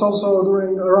 This was also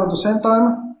around the same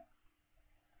time.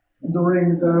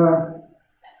 during the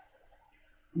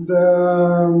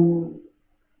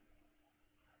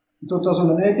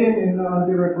 2018 in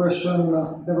anti-repression,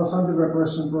 there was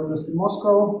anti-repression protest in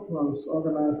Moscow. It was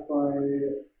organized by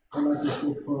Anarchist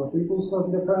Group for People's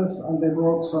Self-Defense, and they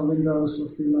broke some windows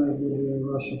of the United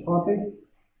Russia Party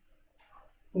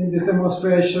in this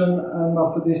demonstration. And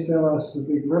after this, there was a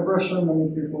big repression. Many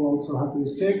people also had to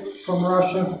escape from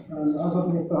Russia. And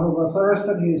Azat was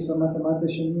arrested. He is a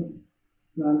mathematician.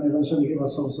 And eventually he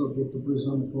was also put to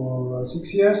prison for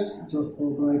 6 years, just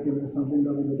for breaking something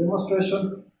during the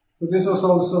demonstration. So this was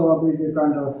also a big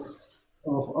kind of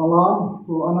alarm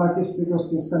to anarchists, because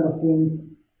these kind of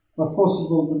things was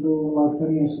possible to do like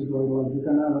 10 years ago. Like you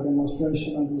can have a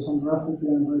demonstration and do some graffiti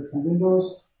and break some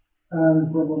windows, and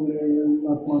probably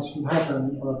not much would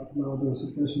happen. But now the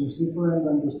situation is different,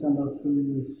 and this kind of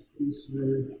thing is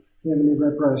very heavily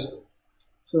repressed.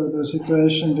 So the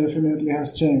situation definitely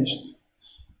has changed.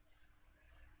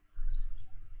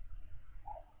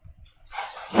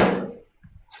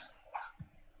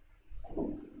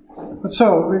 But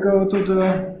so we go to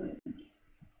the.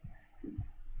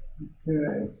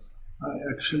 Okay, I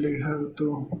actually have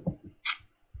to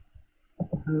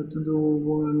do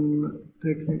one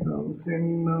technical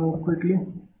thing now quickly.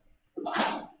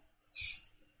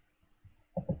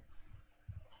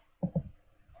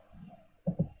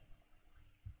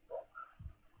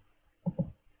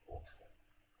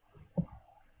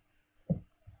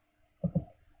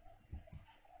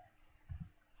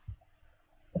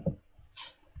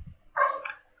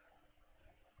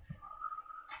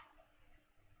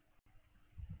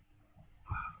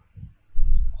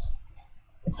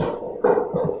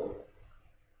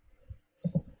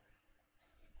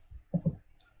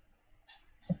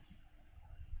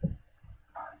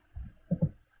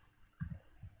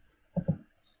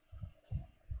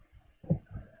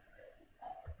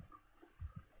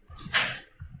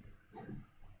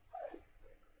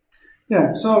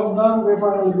 Yeah, so then we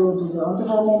finally go to the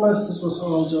anti-war movements. This was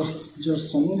all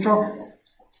just an intro.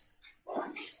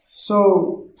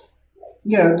 So,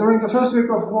 yeah, during the first week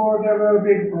of war, there were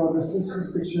big protests. This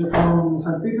is a picture from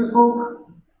St. Petersburg.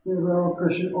 There were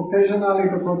occasionally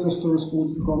the protesters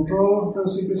could control the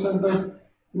city center.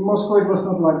 In Moscow, it was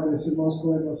not like this. In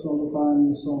Moscow, it was all the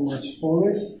time so much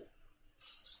police.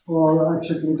 Or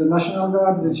actually the National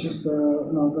Guard, which is the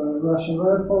Russian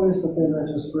Red Police, that they were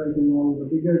just breaking all the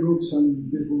bigger groups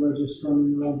and people were just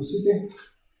running around the city.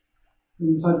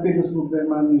 In St. Petersburg, they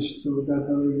managed to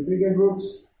gather really bigger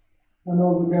groups, and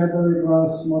altogether it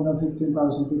was more than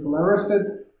 15,000 people arrested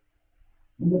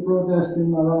in the protest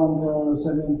in around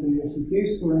 70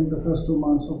 cities during the first 2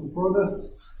 months of the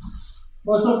protests.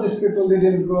 Most of these people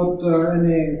didn't got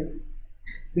any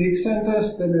big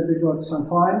sentence, they maybe got some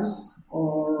fines.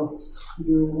 Or do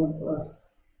you want to ask?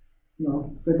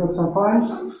 No, they got some fines,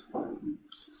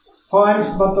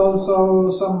 but also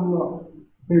some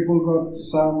people got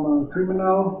some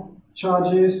criminal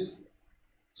charges.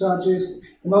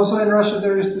 And also in Russia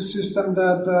there is the system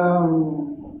that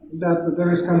that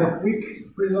there is kind of quick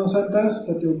prison sentence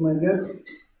that you may get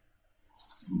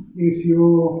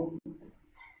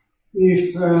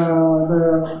if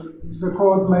the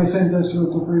court may sentence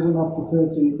you to prison up to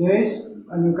 30 days.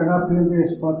 And you can appeal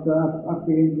this, but the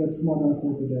appeal gets more than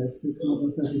 30 days. It's more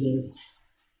than 30 days.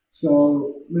 So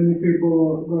many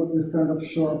people got this kind of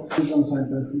short prison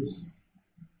sentences.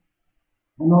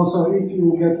 And also, if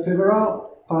you get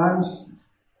several times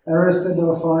arrested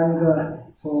or fined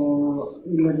for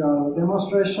illegal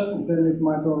demonstration, then it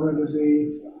might already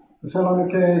be a felony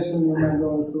case, and you may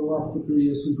go to up to 2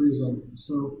 years in prison.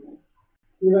 So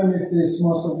even if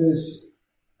most of these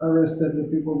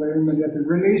arrested people were immediately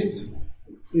released,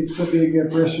 it's a big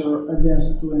pressure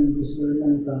against doing this very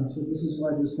many times. So this is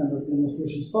why this kind of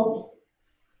demonstration stopped.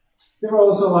 There were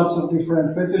also lots of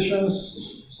different petitions.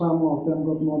 Some of them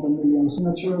got more than 1 million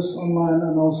signatures online,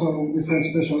 and also different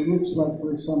special groups, like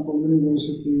for example,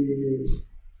 university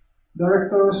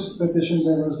directors petition.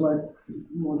 There was like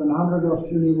more than 100 of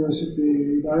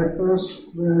university directors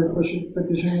were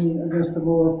petitioning against the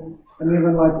war. And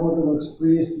even like Orthodox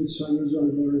priests, which are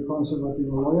usually very conservative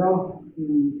or loyal,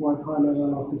 in quite high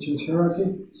level of the church hierarchy.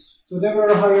 So there were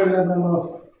a higher level of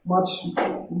much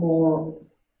more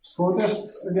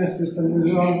protests against this than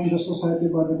usual in the society,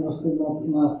 but it was still not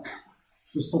enough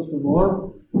to stop the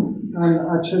war. And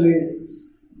actually,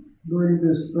 during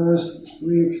these first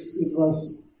weeks, it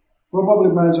was probably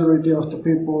the majority of the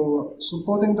people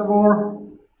supporting the war.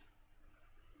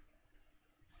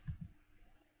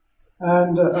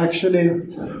 And actually,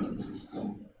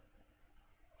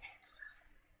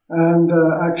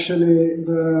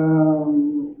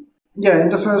 the yeah, in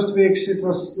the first weeks it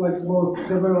was like both,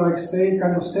 there were like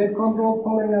state-controlled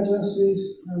polling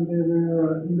agencies and there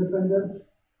were independent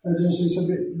agencies. So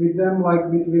with them, like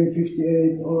between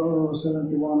 58 or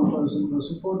 71% were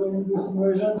supporting this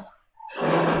version.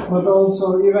 But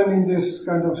also, even in this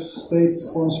kind of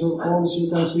state-sponsored polls, you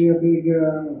can see a big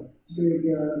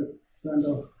kind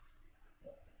of,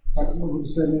 I would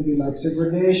say maybe like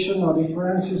segregation or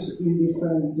differences in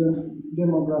different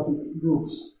demographic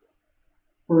groups.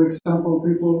 For example,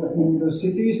 people in the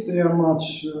cities, they are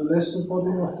much less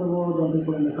supporting of the war than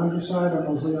people in the countryside, and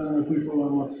also younger people are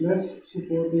much less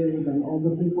supportive than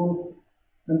older people.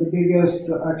 And the biggest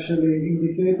actually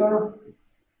indicator,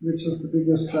 which is the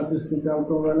biggest statistical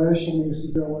correlation, is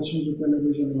if you're watching the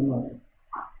television or not.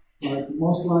 Like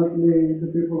most likely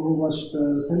the people who watch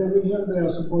the television, they are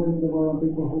supporting the war, and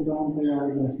people who don't, they are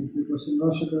against it. Because in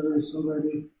Russia there is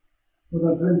already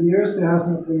more than 20 years there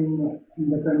has not been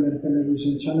independent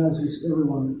television channels which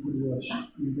everyone could watch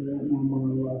in the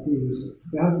normal TV sets.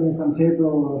 There has been some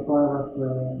cable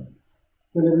private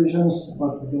televisions,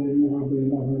 but they never been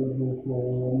available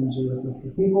for majority of the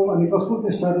people. And it was put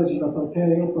in strategy that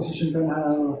okay, opposition can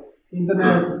have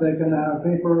internet, they can have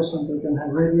papers, and they can have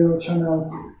radio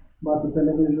channels, but the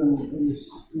television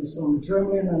is on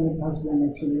Kremlin, and it has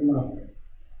been actually enough.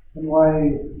 And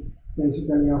why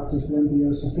basically after 20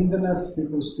 years of internet,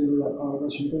 people still are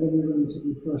watching television? It's a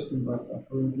good first thing, but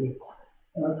apparently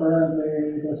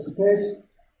that's the case.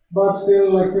 But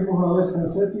still, like people who are less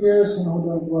than 30 years and who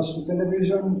don't watch the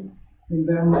television, in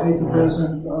them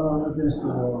 80% are against the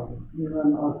war,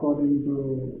 even according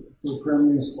to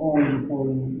Kremlin's own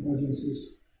polling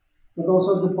agencies. But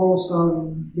also the polls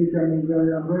are becoming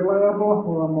very unreliable.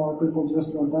 More and more people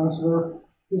just don't answer.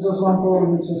 This was one poll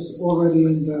which is already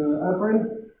in the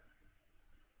April.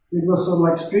 It was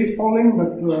like street polling,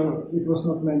 but it was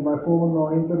not made by phone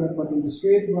or internet, but in the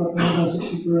street. But more than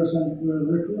 60%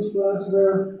 refused to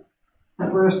answer the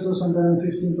questions, and then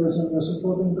 15% were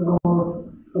supporting the war.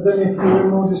 But then if you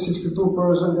remove the 62%,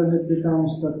 then it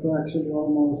becomes that actually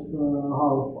almost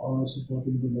half are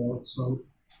supporting the war. So,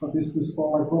 but this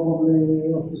poll, like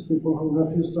probably of these people who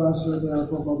refuse to answer, they are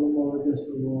probably more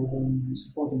against the war than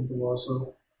supporting the war.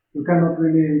 So you cannot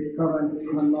really currently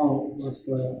even know what's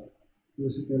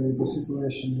basically the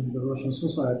situation in the Russian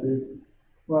society.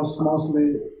 Was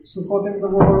mostly supporting the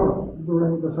war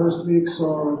during the first weeks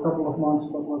or a couple of months,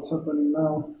 but what's happening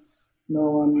now, no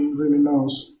one really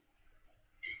knows.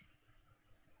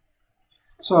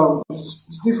 So,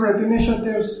 different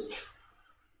initiatives.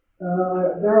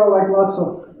 There are like lots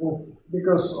of,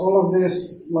 because all of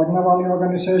this, like Navalny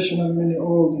organization and many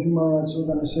old human rights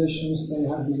organizations, they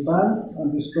have been banned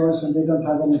and destroyed, and they don't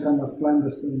have any kind of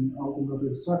clandestine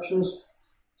alternative structures.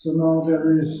 So now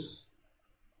there is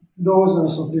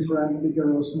dozens of different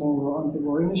bigger or smaller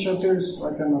anti-war initiatives.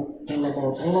 I cannot tell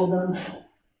about all of them,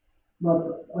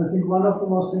 but I think one of the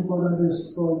most important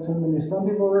is called feminist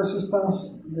anti-war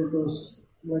resistance, because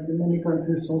like in many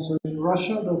countries, also in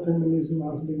Russia, the feminism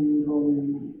has been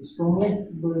growing strongly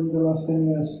during the last 10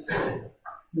 years,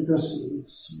 because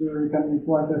it's very can be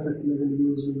quite effective in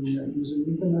using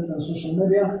internet and social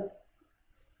media.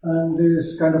 And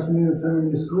these kind of new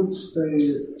feminist groups, they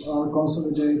are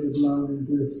consolidated now in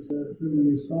this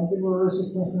feminist anti-war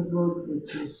resistance network,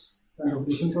 which is kind of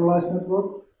decentralized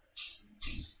network.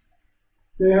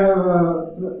 They have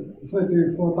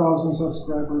 34,000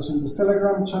 subscribers in this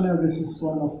Telegram channel. This is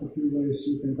one of the few ways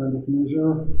you can kind of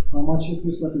measure how much it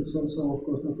is, but it's also, of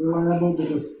course, not reliable,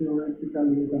 because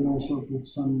theoretically you can also put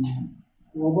some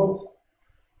robot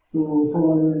to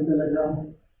follow you in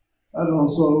Telegram. And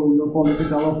also your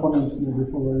political opponents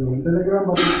maybe follow you on Telegram,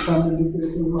 but it's some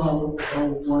indicator how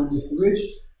wide is the reach.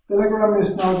 Telegram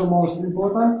is now the most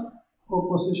important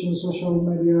opposition social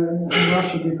media in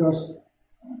Russia, because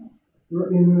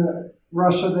in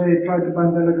Russia they tried to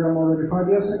ban Telegram already 5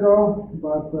 years ago,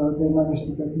 but they managed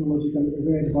to technologically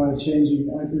evade by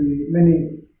changing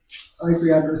many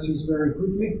IP addresses very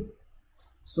quickly.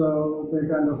 So they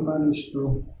kind of managed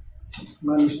to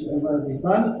evade this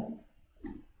ban.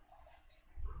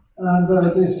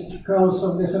 And this cause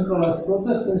of decentralized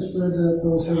protest, they spread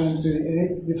to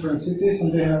 78 different cities,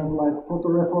 and they have like photo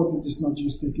report. It is not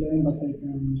just a claim, but it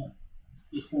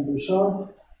can be shown.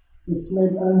 It's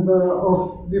made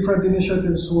of different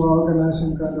initiatives who are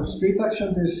organizing kind of street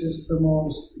action. This is the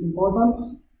most important,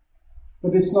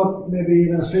 but it's not maybe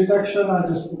even street action. I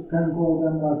just can call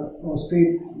them like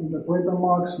streets in the Twitter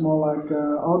marks, more like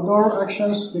outdoor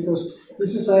actions, because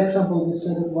this is an example. This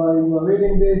is why you are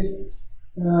reading this.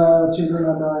 Children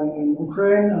are dying in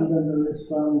Ukraine, and then there is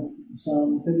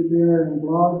some teddy bear in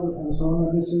blood and so on.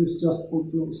 And this is just put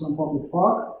to some public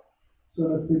park. so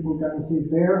that people can see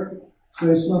it there. So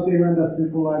it's not even that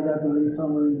people are gathering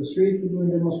somewhere in the street to do a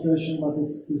demonstration, but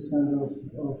it's this kind of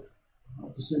how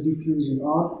to say, diffusing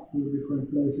art to different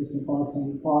places and parks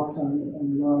and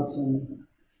yards and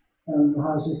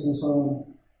houses and so on.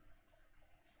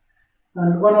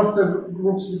 And one of the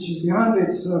groups which is behind it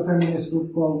is a feminist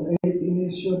group called 8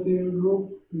 Initiative Group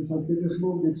in St.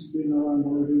 Petersburg. It's been around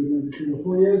already maybe 3 or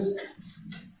 4 years.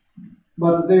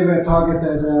 But they were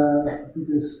targeted with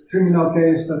this criminal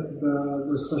case that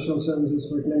the special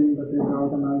services were claiming that they were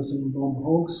organizing bomb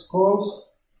hoax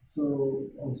calls. So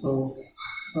also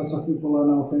lots of people are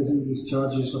now facing these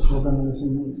charges of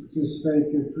organizing this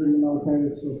fake criminal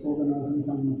case of organizing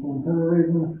some form of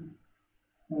terrorism.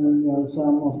 And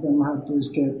some of them had to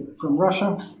escape from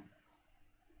Russia.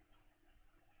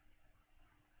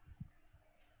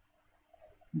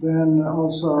 Then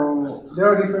also, there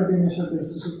are different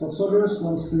initiatives to support soldiers,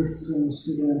 conscripts,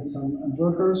 students and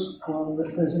workers who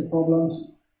are facing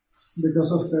problems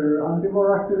because of their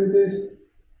anti-war activities.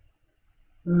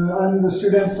 And the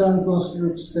students and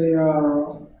conscripts, they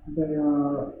are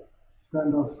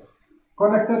kind of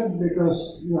connected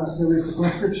because there is a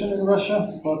conscription in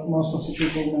Russia, but most of the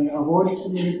people may avoid the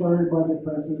military by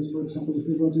differences. For example, if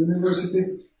you go to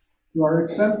university, you are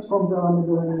exempt from the army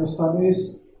during your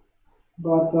studies,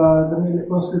 but the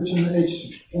conscription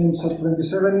age ends at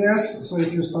 27 years, so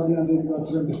if you study until you are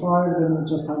 25, then you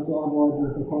just have to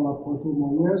avoid the call-up for 2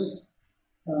 more years,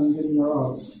 and then you are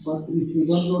out. But if you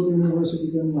don't go to university,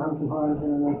 then you have to hide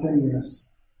 10 years,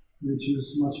 which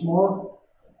is much more.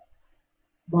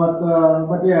 But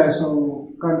yeah,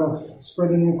 so kind of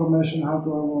spreading information how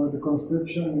to avoid the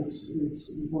conscription,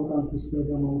 it's important to spread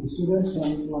among the students,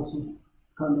 and lots of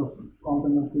kind of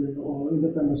alternative or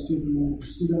independent student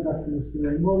activists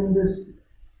are involved in this.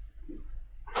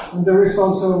 And there is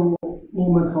also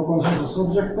movement for conscientious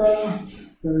object.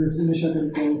 There is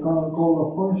initiative called Call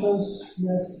of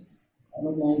Consciousness. I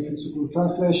don't know if it's a good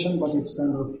translation, but it's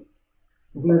kind of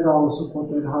legal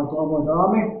supported how to avoid the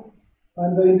army.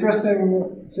 And the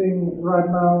interesting thing right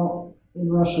now in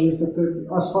Russia is that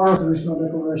as far as there is no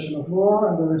declaration of war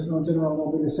and there is no general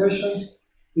mobilizations,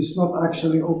 it's not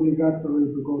actually obligatory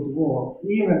to go to war.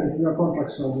 Even if you are a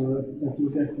contract soldier, that you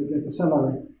get a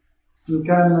salary. You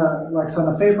can like sign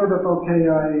a paper that, okay,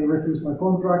 I refuse my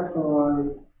contract,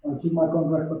 or I keep my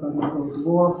contract but I don't go to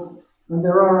war. And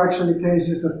there are actually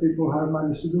cases that people have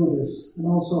managed to do this. And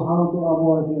also how to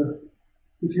avoid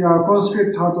if you are a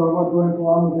conscript, how to avoid going to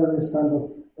army, there is kind of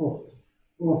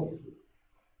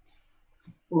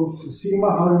schema,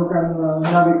 how you can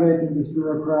navigate in this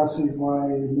bureaucracy by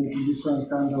making different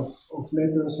kind of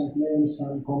letters and claims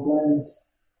and complaints,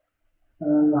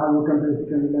 and how you can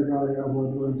basically legally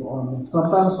avoid going to army.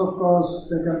 Sometimes, of course,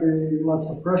 there can be lots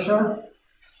of pressure,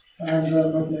 and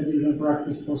not maybe even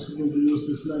practice possible to use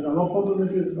these legal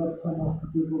opportunities, but some of the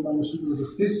people manage to do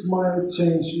this. This might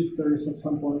change if there is at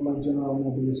some point like general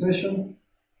mobilization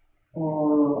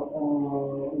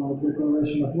or like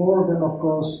declaration of war, then of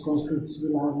course conscripts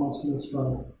will have much less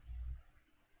rights.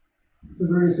 So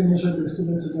there is initiative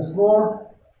Students Against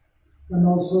War, and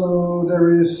also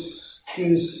there is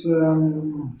this,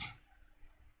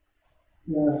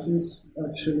 this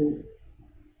actually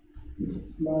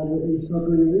slide is not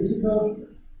really visible.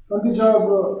 Anti-job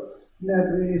net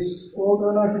is old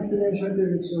anarchist initiative.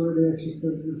 It's already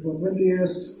existed for 20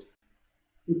 years.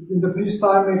 In the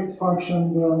peacetime, it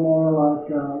functioned more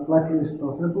like a blacklist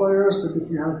of employers, that if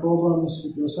you have problems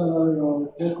with your salary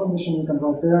or work condition, you can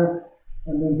write there,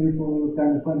 and then people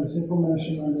can find this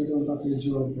information and they don't have a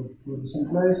job for the same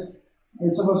place.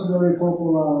 It's also very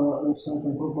popular website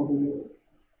and probably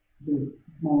the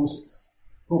most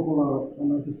popular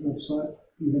anarchist website,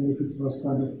 even if it was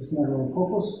kind of this narrow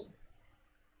focus.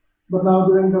 But now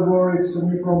during the war, it's a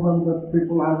new problem that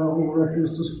people have who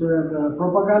refuse to spread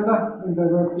propaganda in their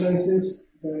workplaces.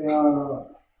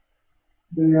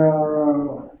 They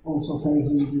are also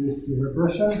facing this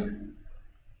repression,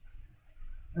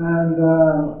 and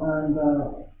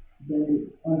the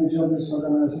anti-job is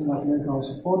organizing like legal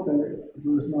support.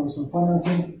 There is now some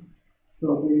financing. There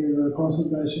will be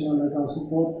consultation and legal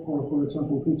support for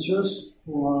example, teachers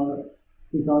who are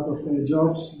kicked out of their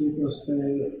jobs because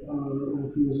they are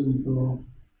refusing to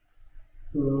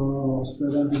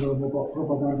spread anti-war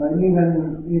propaganda. And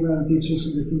even teachers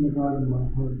in the kindergarten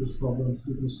might have these problems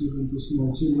because even to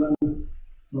small children,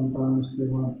 sometimes they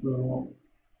want to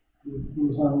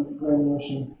do some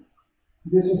brainwashing.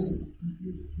 This is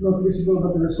not visible,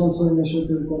 but there is also an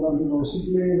initiative called anti-war sick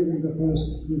leave. In the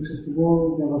first weeks of the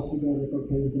war, there was a that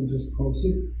okay, you can just call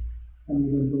sick and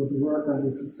you don't go to work, and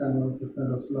this is kind of the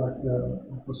kind of like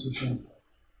opposition.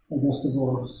 against the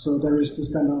war. So there is this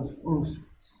kind of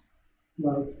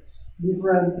like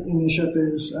different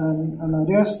initiatives and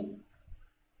ideas.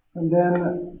 And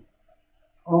then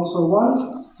also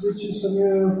one, which is a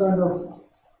new kind of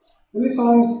really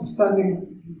studying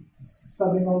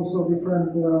also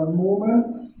different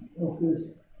movements of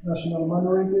these national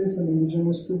minorities and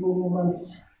indigenous people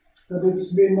movements, that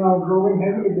it's been now growing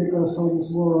heavily because of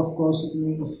this war, of course, it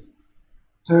means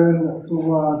turn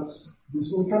towards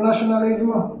this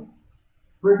ultranationalism.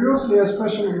 Previously,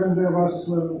 especially when there was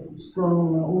a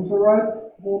strong ultra-right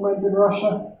movement in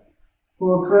Russia,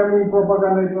 for Kremlin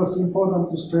propaganda it was important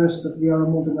to stress that we are a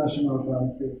multinational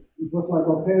country. It was like,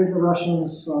 okay, the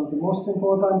Russians are the most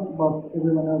important, but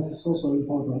everyone else is also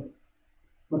important.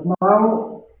 But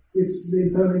now it's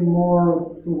been turning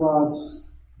more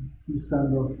towards this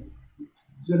kind of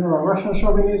general Russian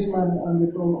chauvinism, and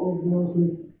it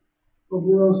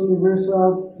obviously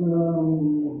results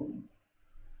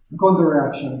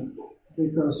counter-reaction,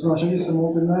 because Russia is a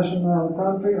multinational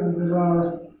country and there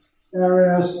are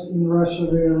areas in Russia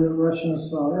where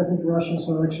ethnic Russians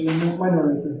are actually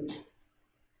minority.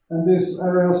 And these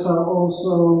areas are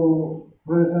also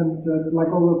presented, like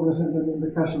overrepresented in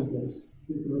the casualties,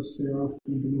 because they are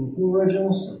often the more poor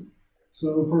regions.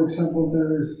 So, for example,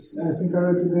 there is, I think I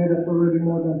read today that already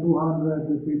more than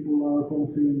 200 people are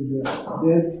confirmed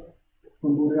dead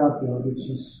from Buryatia, which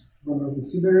is one of the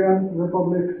Siberian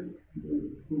republics.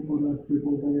 People,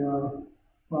 they are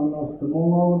one of the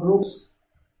Mongol groups.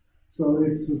 So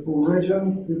it's a poor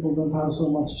region, people don't have so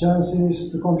much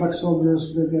chances. The contract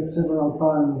soldiers, they get several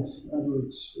times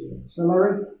average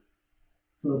salary.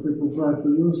 So people try to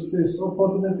use this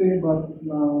opportunity, but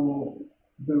now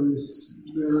there is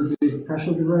very big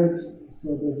casualty rates,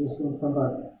 so they just don't come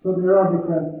back. So there are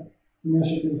different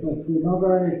initiatives like Free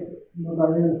Nogari,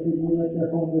 Free Bulgaria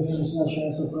Foundation,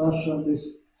 Nations of Russia. These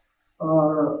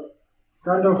are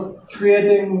kind of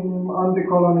creating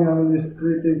anti-colonialist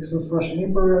critics of Russian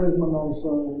imperialism and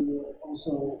also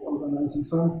organizing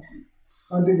some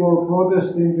anti-war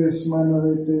protests in these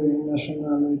minority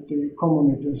nationality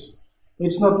communities.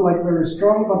 It's not like very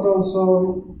strong, but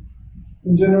also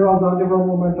in general the anti-war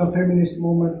movement and feminist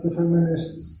movement, the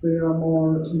feminists, they are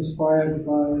more inspired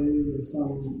by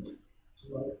some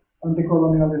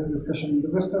anti-colonialist discussion in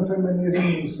the Western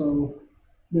feminism, so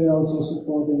they are also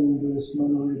supporting this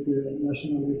minority,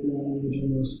 nationality, and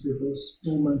indigenous people's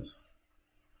movements.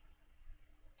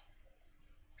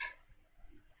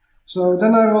 So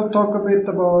then I will talk a bit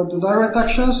about the direct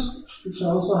actions, which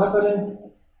are also happening.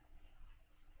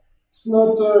 It's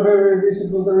not very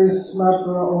visible. There is map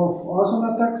of arson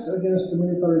attacks against the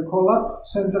military collab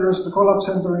centers. The collab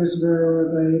center is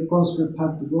where the conscript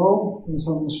have to go in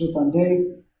some certain day.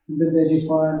 And then they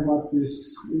define what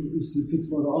is fit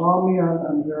for the army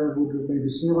and where would the baby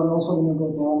serve. And also when you go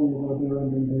to the army, you go there and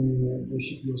then they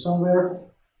ship you somewhere.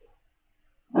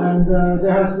 And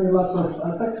there has been lots of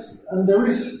attacks. And there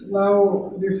is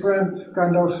now different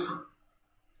kind of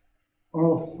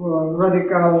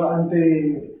radical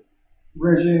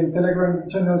anti-regime telegram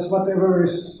channels. Whatever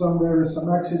is somewhere is some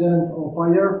accident or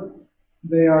fire,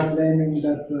 they are claiming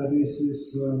that this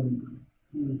is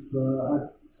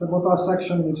sabotage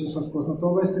action, which is of course not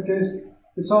always the case.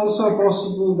 It's also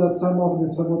possible that some of the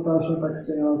sabotage attacks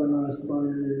they are organized by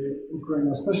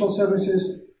Ukrainian special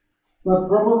services, but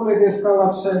probably this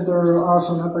collapse center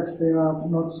arson attacks, they are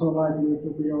not so likely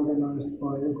to be organized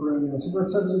by Ukrainian secret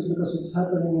services because it's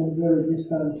happening in very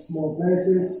distant small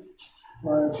places,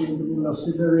 like in the middle of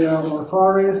Siberia or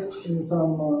Far East, in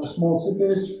some small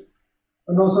cities.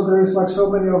 And also there is like so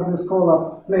many of these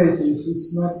collapse places,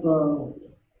 it's not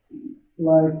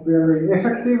like very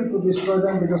effective to destroy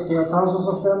them because there are thousands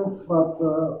of them, but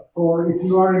or if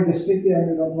you are in the city and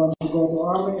you don't want to go to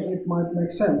army, it might make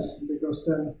sense because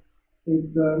then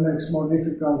it makes more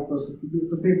difficult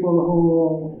to people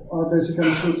who are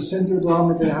basically sure to send you to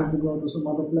army, they have to go to some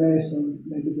other place and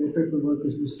maybe the paperwork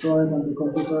is destroyed and the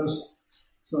computers,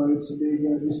 so it's a big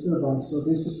disturbance. So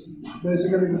this is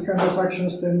basically this kind of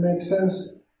actions that make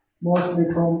sense mostly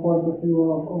from point of view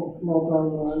of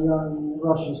local young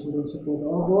Russians who don't support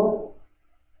our war.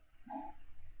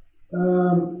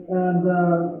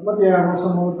 But yeah,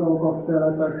 also Molotov cocktail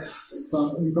attacks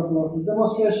in a couple of these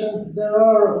demonstrations. There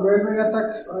are railway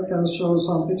attacks. I can show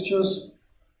some pictures.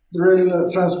 The rail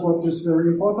transport is very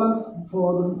important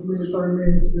for the military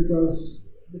means because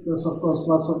of course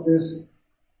lots of this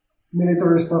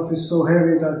military stuff is so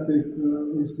heavy that it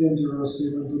is dangerous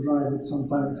even to drive it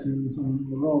sometimes in some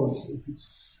roads if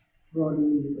it's not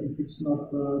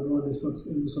the road is not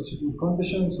in such a good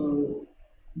condition. So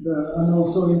And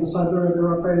also in the Siberia there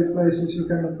are places you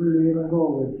cannot really even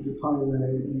go with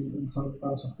highway in some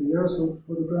times of the year. So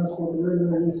for the transport, the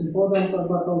railway is important,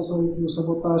 but also if you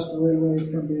sabotage the railway,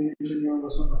 it can be really a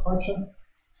sort of function.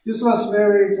 This was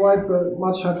quite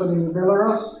much happening in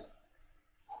Belarus.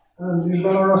 And in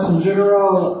Belarus in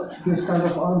general, this kind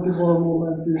of anti-war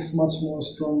movement is much more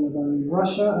stronger than in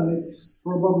Russia, and it's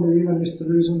probably even is the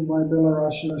reason why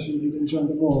Belarus actually didn't join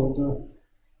the war.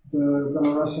 The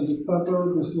Belarusian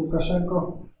dictator, this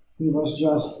Lukashenko, he was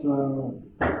just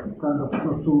kind of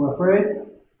not too afraid.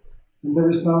 And there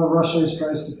is now Russia is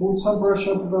trying to put some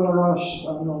pressure to Belarus,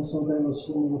 and also there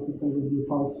was rumors that there will be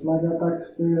false flag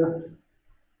attacks there.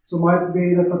 So might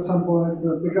be that at some point,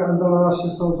 because Belarus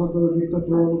is also the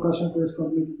dictator, Lukashenko is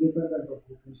completely dependent on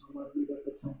Putin, so might be that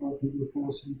at some point he will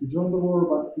force him to join the war,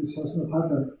 but this has not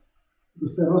happened.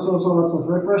 Because there was also lots of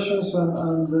repressions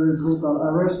and very brutal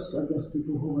arrests against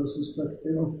people who were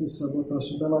suspected of this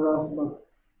sabotage in Belarus, but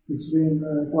it's been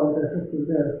quite effective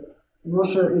there. In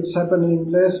Russia it's happening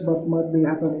less, but might be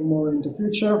happening more in the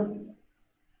future.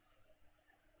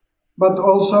 But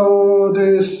also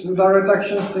these direct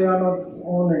actions, they are not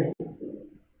only,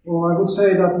 or I would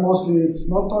say that mostly it's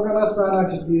not organized by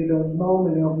anarchists. We don't know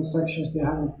many of the sections, they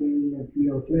haven't been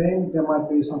claimed. There might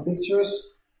be some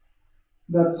pictures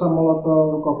that some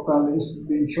Molotov cocktail is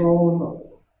being shown,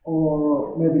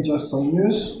 or maybe just some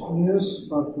news,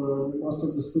 but most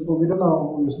of these people, we don't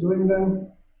know who is doing them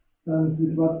and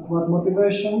with what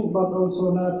motivation, but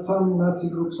also some Nazi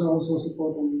groups are also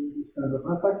supporting this kind of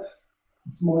attacks.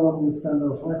 It's more of this kind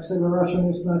of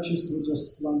accelerationist Nazis who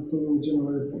just want to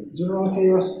generate general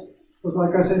chaos. Because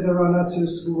like I said, there are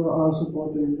Nazis who are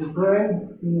supporting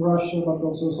Ukraine in Russia, but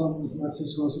also some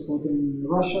Nazis who are supporting the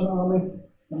Russian army.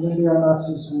 And then there are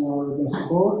Nazis who are against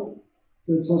both. So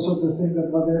it's also to think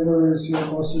that whatever is your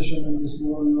position in this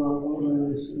war, you are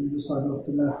always in the side of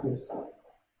the Nazis.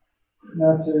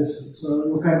 So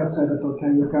you cannot say that,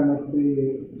 okay, you cannot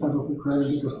be side of Ukraine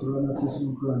because there are Nazis in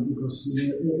Ukraine, because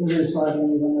in every side,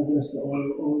 and even against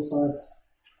all sides,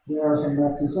 there are some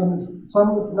Nazis. And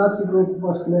some Nazi group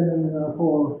was claiming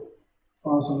for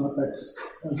arson attacks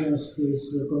against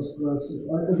these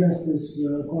against these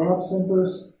collapse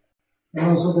centers. And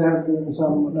also there has been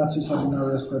some Nazis have been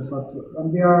arrested,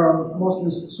 and they are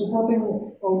mostly supporting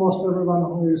almost everyone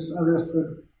who is arrested,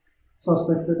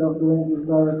 suspected of doing these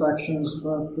direct actions,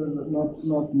 but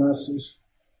not Nazis.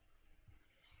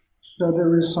 So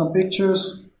there is some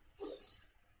pictures.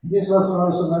 This was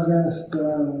also against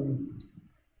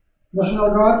National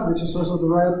Guard, which is also the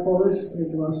riot police.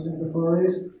 It was in the far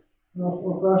east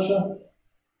of Russia.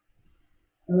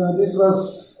 This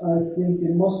was, I think,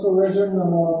 in Moscow region, a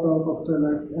Molotov cocktail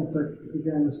attack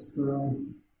against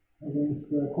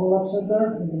the collapse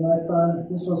center in the night time.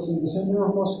 This was in the center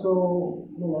of Moscow,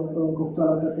 Molotov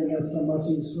cocktail attack against some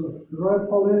buses of the riot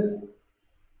police.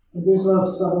 And this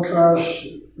was sabotage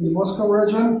in Moscow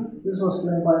region. This was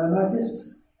claimed by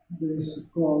anarchists. This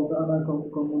is called the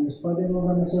Anarcho-Communist Fighting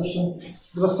Organization.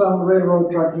 There was some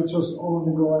railroad track which was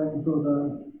only going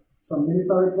to some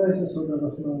military places, so there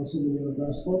was no civilian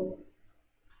transport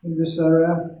in this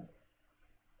area.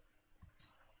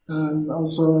 And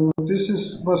also,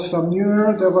 was some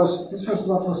newer. This was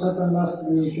what was happened last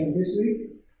week and this week.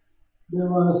 There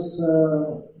was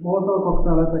Molotov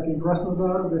cocktail attack in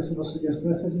Krasnodar. This was against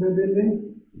the FSB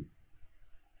building.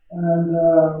 And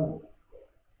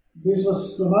this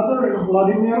was another in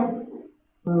Vladimir.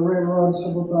 The railroad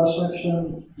sabotage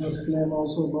action was claimed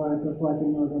also by the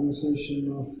fighting organization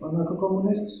of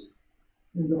anarcho-communists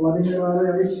in the Vladimir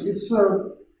area. It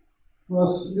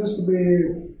was used to be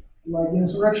like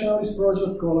insurrectionist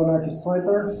project called Anarchist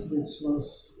Fighter, which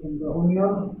was in the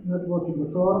Onion network in the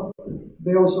Tor.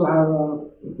 They also have a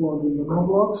blog in the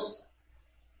blogs,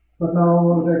 but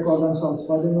now they call themselves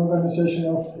fighting organization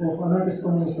of anarchist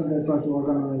communists, and they try to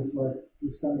organize like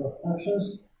these kind of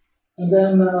actions. And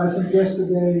then I think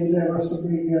yesterday there was a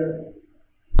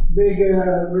big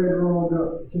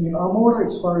railroad thing in Amur.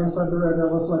 It's far inside the rail. There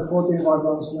was like 14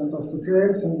 wagons went off the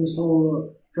trails, and this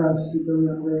whole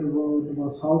Trans-Siberian Railroad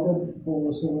was halted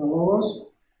for several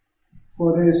hours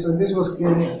for this. And this was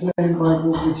claimed by a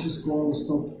group which is called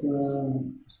Stop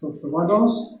the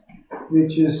Wagons,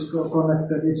 which is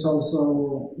connected. It's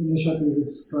also initiative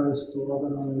which tries to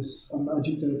organize and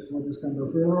agitate for this kind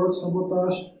of railroad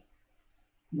sabotage.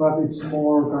 But it's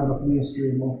more kind of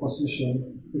mainstream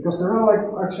opposition, because there are like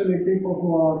actually people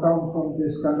who come from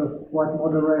this kind of quite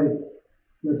moderate,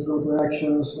 let's go to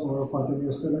elections or fight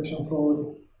against election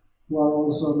fraud, who are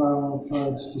also now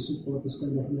trying to support this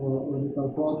kind of more radical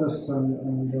protests and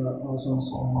arson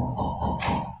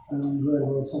and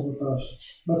railroad sabotage.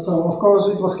 But so, of course,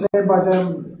 it was claimed by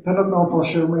them, cannot know for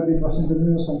sure, maybe it was in the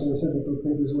news and they said that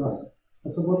okay, this was a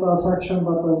sabotage action,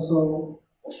 but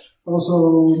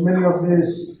also many of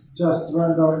these just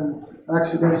random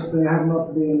accidents, they have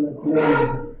not been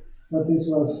claimed that this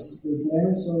was the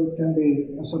blame, so it can be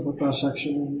a sabotage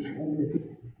action. And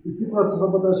if it was a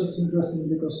sabotage, it's interesting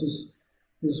because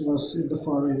this was in the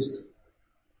Far East.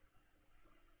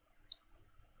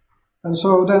 And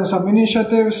so then some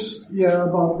initiatives,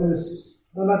 about this.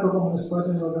 The NATO Communist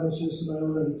Party organization I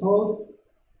already told.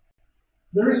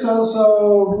 There is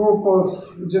also a group of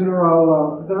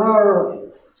general, there are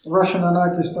Russian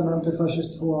anarchists and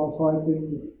anti-fascists who are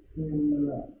fighting in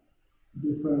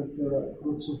different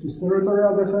groups of this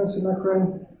territorial defense in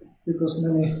Ukraine, because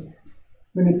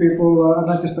many people,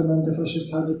 anarchists and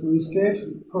anti-fascists, had to escape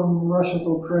from Russia to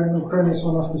Ukraine. Ukraine is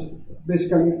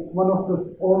basically one of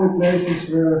the only places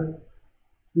where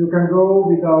you can go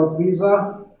without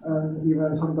visa and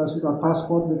even sometimes without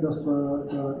passport, because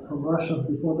from Russia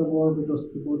before the war,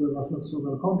 because the border was not so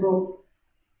well controlled,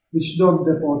 which don't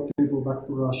deport people back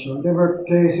to Russia. There were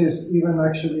cases, even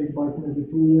actually like maybe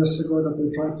 2 years ago, that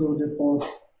they tried to deport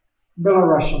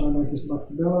Belarusian anarchists back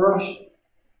to Belarus,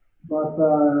 but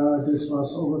this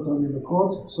was overturned in the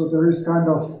court. So there is kind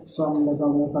of some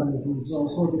legal mechanisms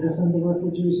also to defend the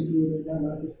refugees, including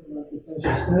anarchists and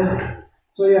anti-fascists there.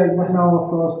 So but now of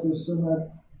course this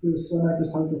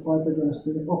anarchists have to fight against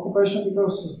the occupation,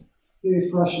 because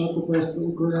if Russia occupies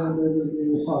Ukraine, they will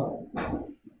be fine.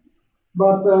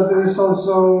 But there is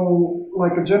also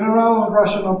like a general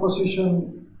Russian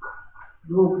opposition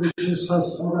group which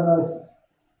has organized,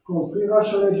 called Free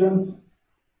Russia Legion.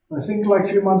 I think like a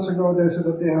few months ago they said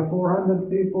that they have 400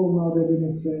 people. Now they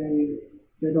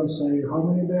don't say how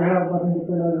many they have, but in the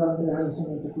Telegram they have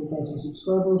 72,000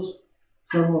 subscribers.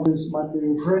 Some of these might be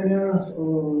Ukrainians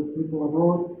or people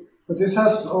abroad. But this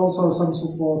has also some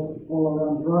support all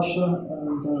around Russia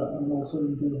and also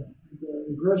in the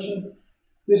aggression.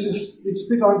 It's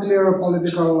a bit unclear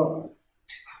political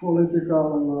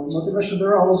motivation.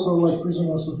 There are also like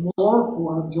prisoners of war who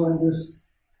have joined this.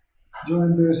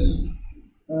 And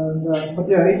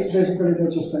it's basically they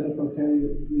just said, okay,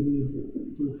 we need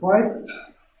to fight.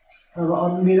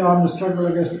 On the struggle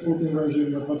against the Putin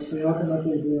regime, but what's the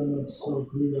alternative? They are not so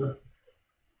clear.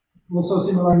 Also,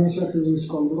 similar initiative is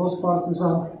called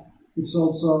Rospartisan. It's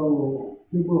also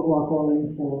people who are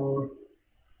calling for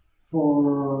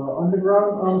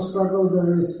underground armed struggle.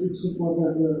 It's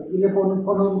supported. Ilya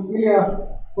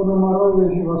Ponomarov,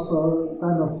 he was a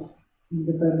kind of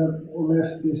independent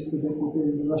leftist deputy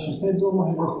in the Russian State Duma.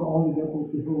 He was the only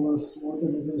deputy who was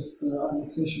voting against the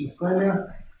annexation of Crimea.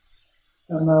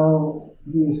 And now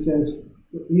he escaped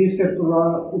to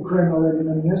Ukraine already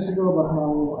many years ago, but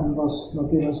now and was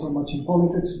not even so much in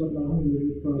politics, but now he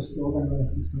refers to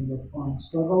organize this kind of armed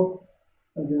struggle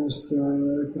against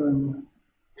Kremlin.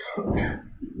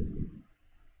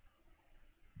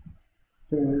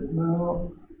 Okay,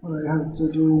 now I have to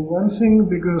do one thing,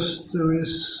 because there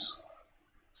is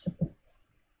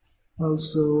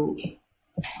also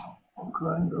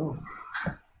kind of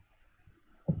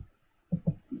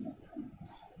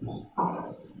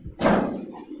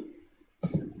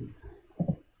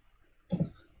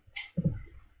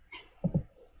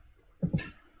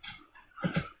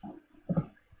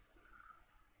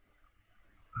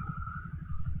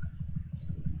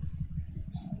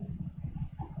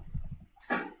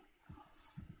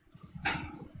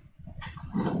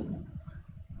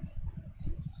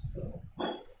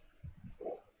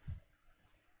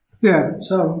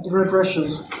so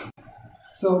repressions.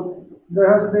 So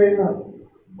there has been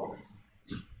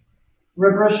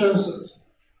repressions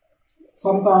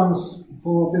sometimes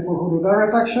for people who do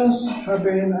direct actions have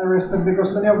been arrested,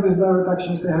 because many of these direct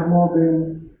actions, they have more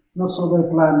been not so well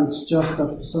planned. It's just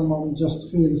that someone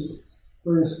just feels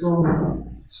very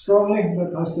strongly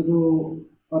that has to do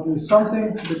at least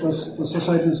something, because the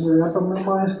society is very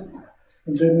atomized,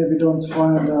 and they maybe don't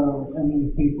find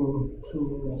any people to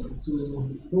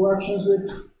do actions with.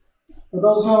 But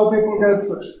also people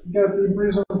get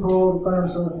imprisoned for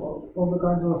all the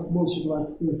kinds of bullshit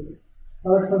like this.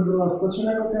 Alexandra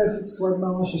Skochenko case, it's quite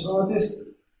known, she's an artist.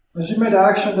 And she made an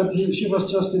action that she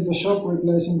was just in the shop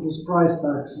replacing this price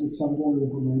tags with some more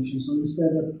information. So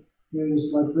instead of there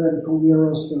is like bread 2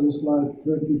 euros, there is like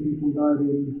 20 people died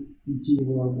in Kyiv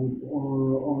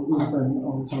or Irpin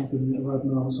or something right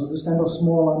now. So this kind of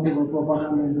small anti-war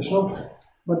propaganda in the shop.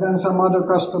 But then some other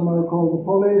customer called the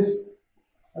police,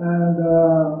 and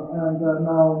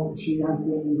now she has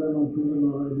been in German prison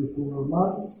already for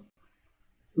months.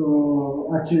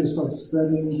 accused of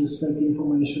spreading this fake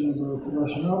information about the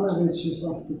Russian army, which is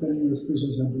up to 10 years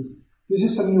prison sentence. This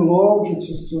is a new law, which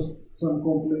is just some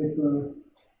complete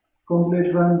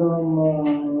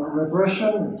random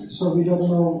repression. So we don't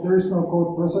know, there is no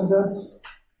court precedents.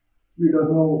 We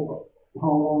don't know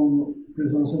how long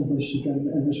prison sentence she can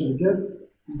eventually get.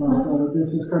 But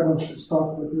this is kind of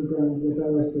stuff that you can get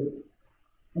arrested.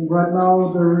 And right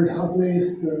now there is at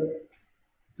least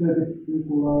 30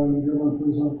 people are in German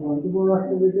prison for anti-war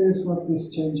activities, but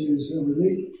this changes every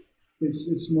week.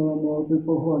 It's more and more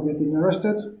people who are getting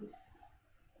arrested.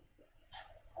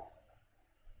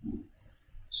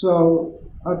 So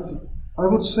I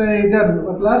would say then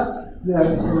at last,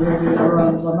 it's already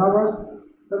around 1 hour.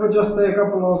 I will just say a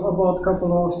couple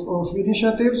of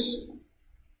initiatives.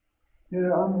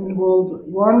 I'm involved.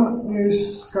 One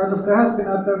is there has been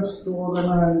attempts to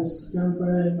organize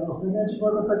campaign of energy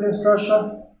boycott against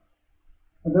Russia.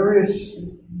 And there is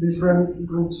different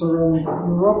groups around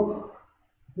Europe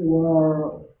who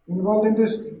are involved in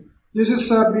this. This is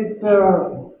a bit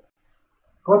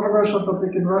controversial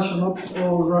topic in Russia. Not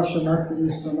all Russian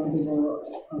activists and anti-war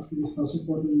activists are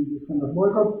supporting this kind of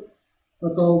boycott.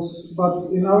 But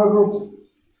in our group,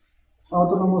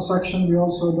 Autonomous Action, we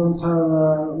also don't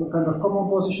have a kind of common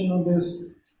position on this,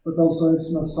 but also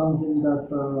it's not something that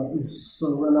is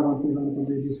so relevant even to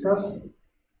be discussed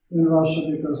in Russia,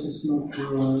 because it's not,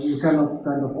 you cannot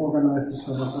kind of organize this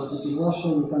kind of boycott in Russia,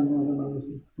 you can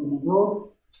organize it from abroad.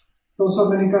 Also,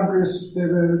 many countries, they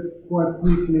were quite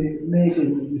quickly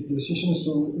making these decisions,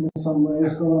 so in some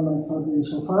ways governments are being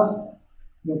so fast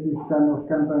that this kind of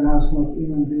campaign has not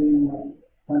even been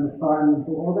kind of time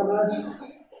to organize.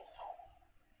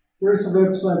 There is a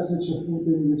website which is put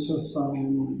in which has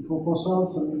some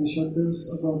proposals and initiatives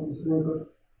about this boycott.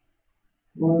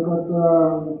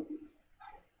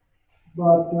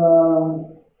 But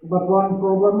one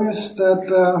problem is that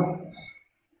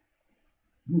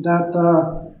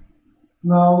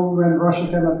now when Russia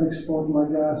cannot export my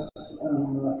gas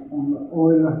and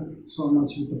oil so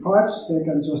much with the pipes, they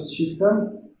can just ship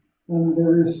them, and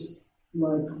there is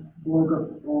like boycott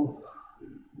of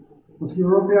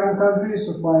European countries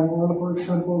of buying oil, for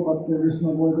example, but there is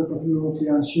no boycott of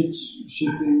European ships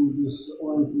shipping this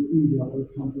oil to India, for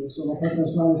example. So what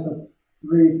happens now is that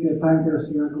Greek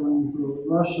tankers are going to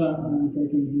Russia and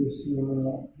taking this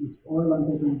oil and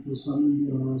taking it to some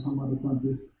India or some other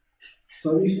countries.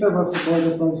 So if there was a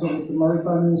boycott also with the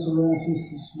maritime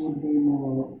insurances, this would be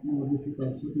more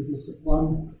difficult. So this is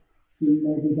one thing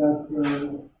maybe that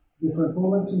different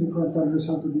moments in different countries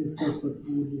have to discuss, but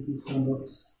would this kind of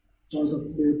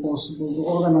boycott be possible to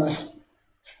organize.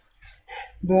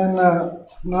 Then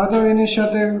another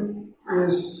initiative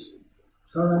is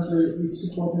currently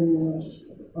supporting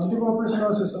anti-war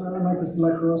prisoners, Anarchist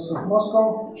Black Cross of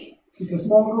Moscow. It's a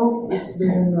small group. It's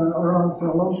been around for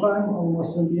a long time,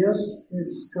 almost 20 years.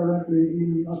 It's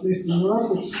currently, at least in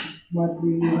Europe, it might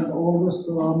be even the oldest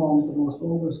or among the most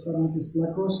oldest Anarchist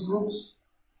Black Cross groups.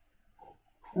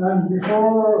 And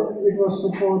before, it was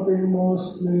supporting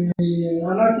mostly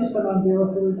anarchists and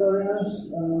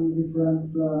anti-authoritarians and different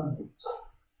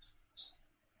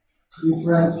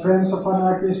friends of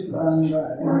anarchists and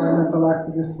environmental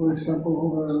activists, for example, who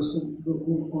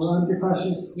were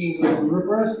anti-fascist, who were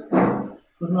repressed.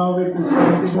 But now with this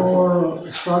anti-war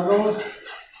struggles,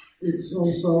 it's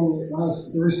also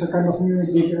there is a kind of new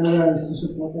big area to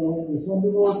support all these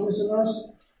anti-war prisoners.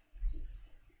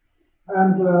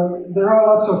 And there are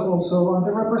lots of also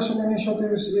anti-repression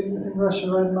initiatives in Russia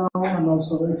right now, and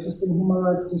also existing human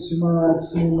rights. This human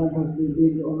rights movement has been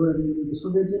big already in the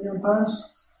Soviet Union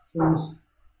times. Since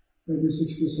maybe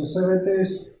 60s or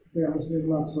 70s, there has been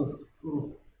lots of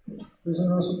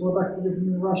prisoner support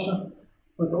activism in Russia,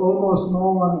 but almost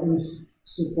no one is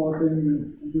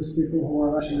supporting these people who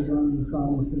are actually doing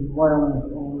something violent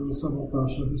or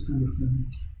sabotage or this kind of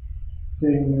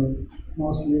thing.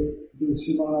 Mostly these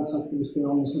human rights activists, they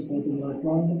are only supporting like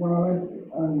non-violent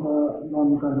and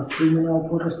non-kind of criminal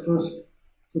protesters.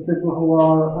 So people who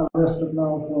are arrested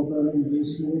now for burning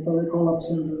these military collapse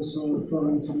centers or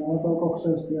throwing some Molotov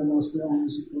cocktails, they are mostly only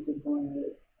supported by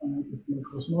Anarchist Black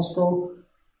Cross Moscow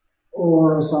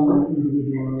or some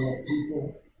individual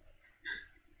people.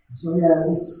 So yeah,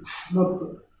 it's not,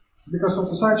 because of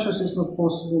the sanctions, it's not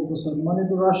possible to send money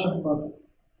to Russia, but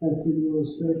I still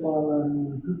use PayPal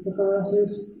and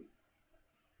cryptocurrencies.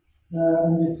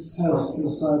 And it has the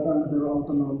site under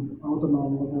autonom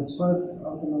website,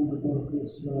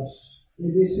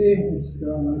 autonom.org/abc. It's the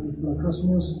Anarchist Black Cross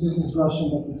News. This is Russian,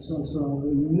 but it's also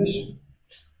in English.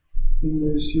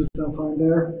 English you can find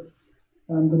there.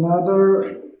 And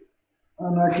another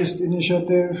anarchist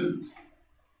initiative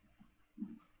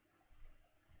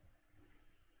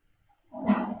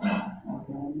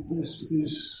this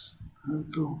is how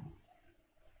to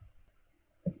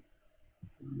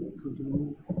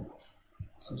do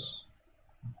this.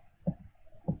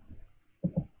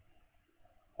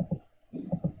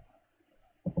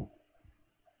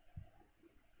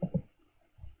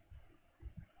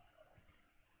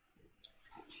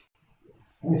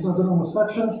 It's autonomous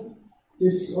faction.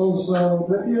 It's also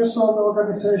 20 years old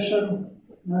organization,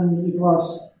 and it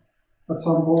was at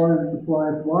some point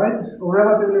quite wide, or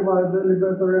relatively wide, the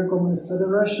Libertarian Communist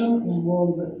Federation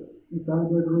involved with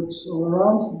other groups all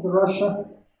around Russia.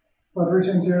 But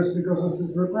recent years, because of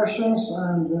these repressions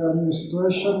and the new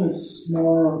situation,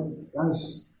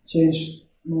 has changed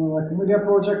more like a media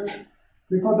project.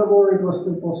 Before the war, it was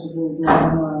still possible to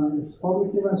organize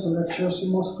public events and lectures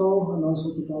in Moscow, and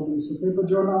also to publish a paper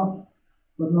journal.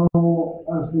 But now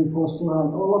has been forced to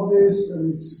run all of this,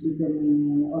 and it's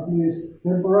becoming, at least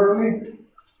temporarily,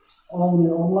 only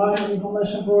online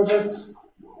information projects.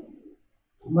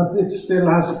 But it still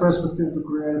has a perspective to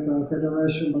create a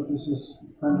federation, but this is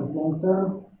kind of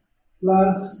long-term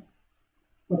plans.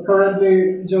 But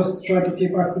currently, just try to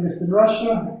keep activists in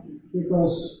Russia,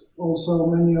 because also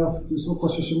many of these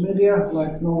opposition media,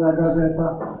 like Novaya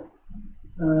Gazeta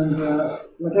and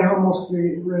like Echo Moscow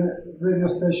radio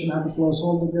station, had to close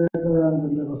all together, and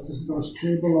then there was this Dosh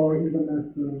cable or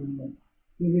internet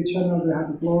TV channel they had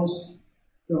to close.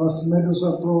 There was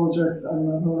Medusa project and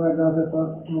Novaya Gazeta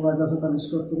which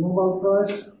got the Nobel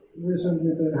Prize.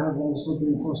 Recently they have also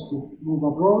been forced to move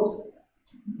abroad,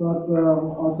 but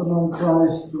Autonom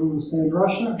tries to stay in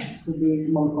Russia to be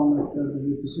more connected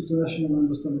with the situation and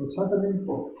understand what's happening.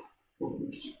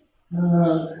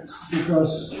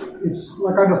 Because it's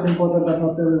like kind of important that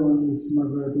not everyone is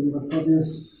migrating, but for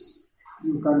this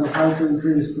you kind of have to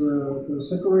increase the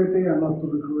security and not to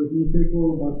recruit new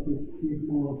people, but to keep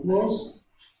more close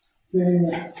thing,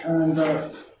 and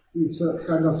it's a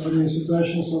kind of a new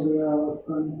situation, so we are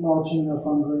launching a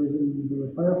fundraising in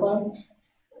the Fire Fund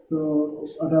to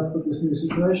adapt to this new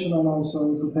situation, and also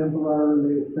to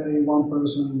temporarily pay one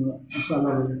person a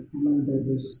salary to maintain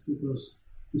this, because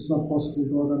it's not possible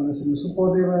to organize any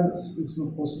support events, it's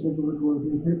not possible to recruit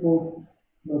new people,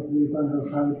 but we kind of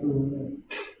have to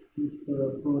keep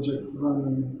the project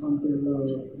running until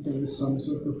there is some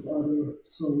sort of other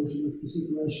solution of the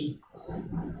situation.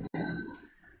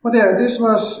 But yeah, this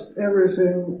was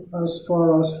everything as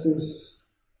far as this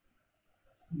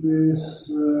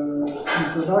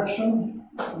introduction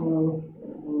or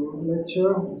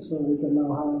lecture. So we can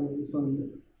now have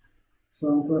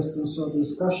some questions or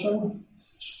discussion.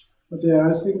 But yeah,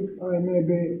 I think I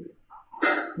maybe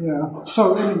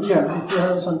So if you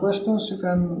have some questions, you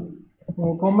can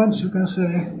or comments, you can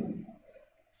say.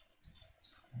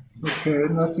 Okay,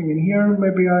 nothing in here.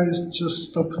 Maybe I just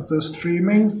stop the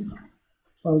streaming.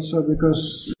 Also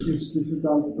because it's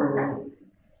difficult to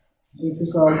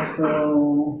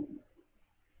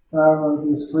have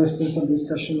these questions and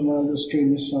discussion while the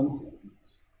stream is on.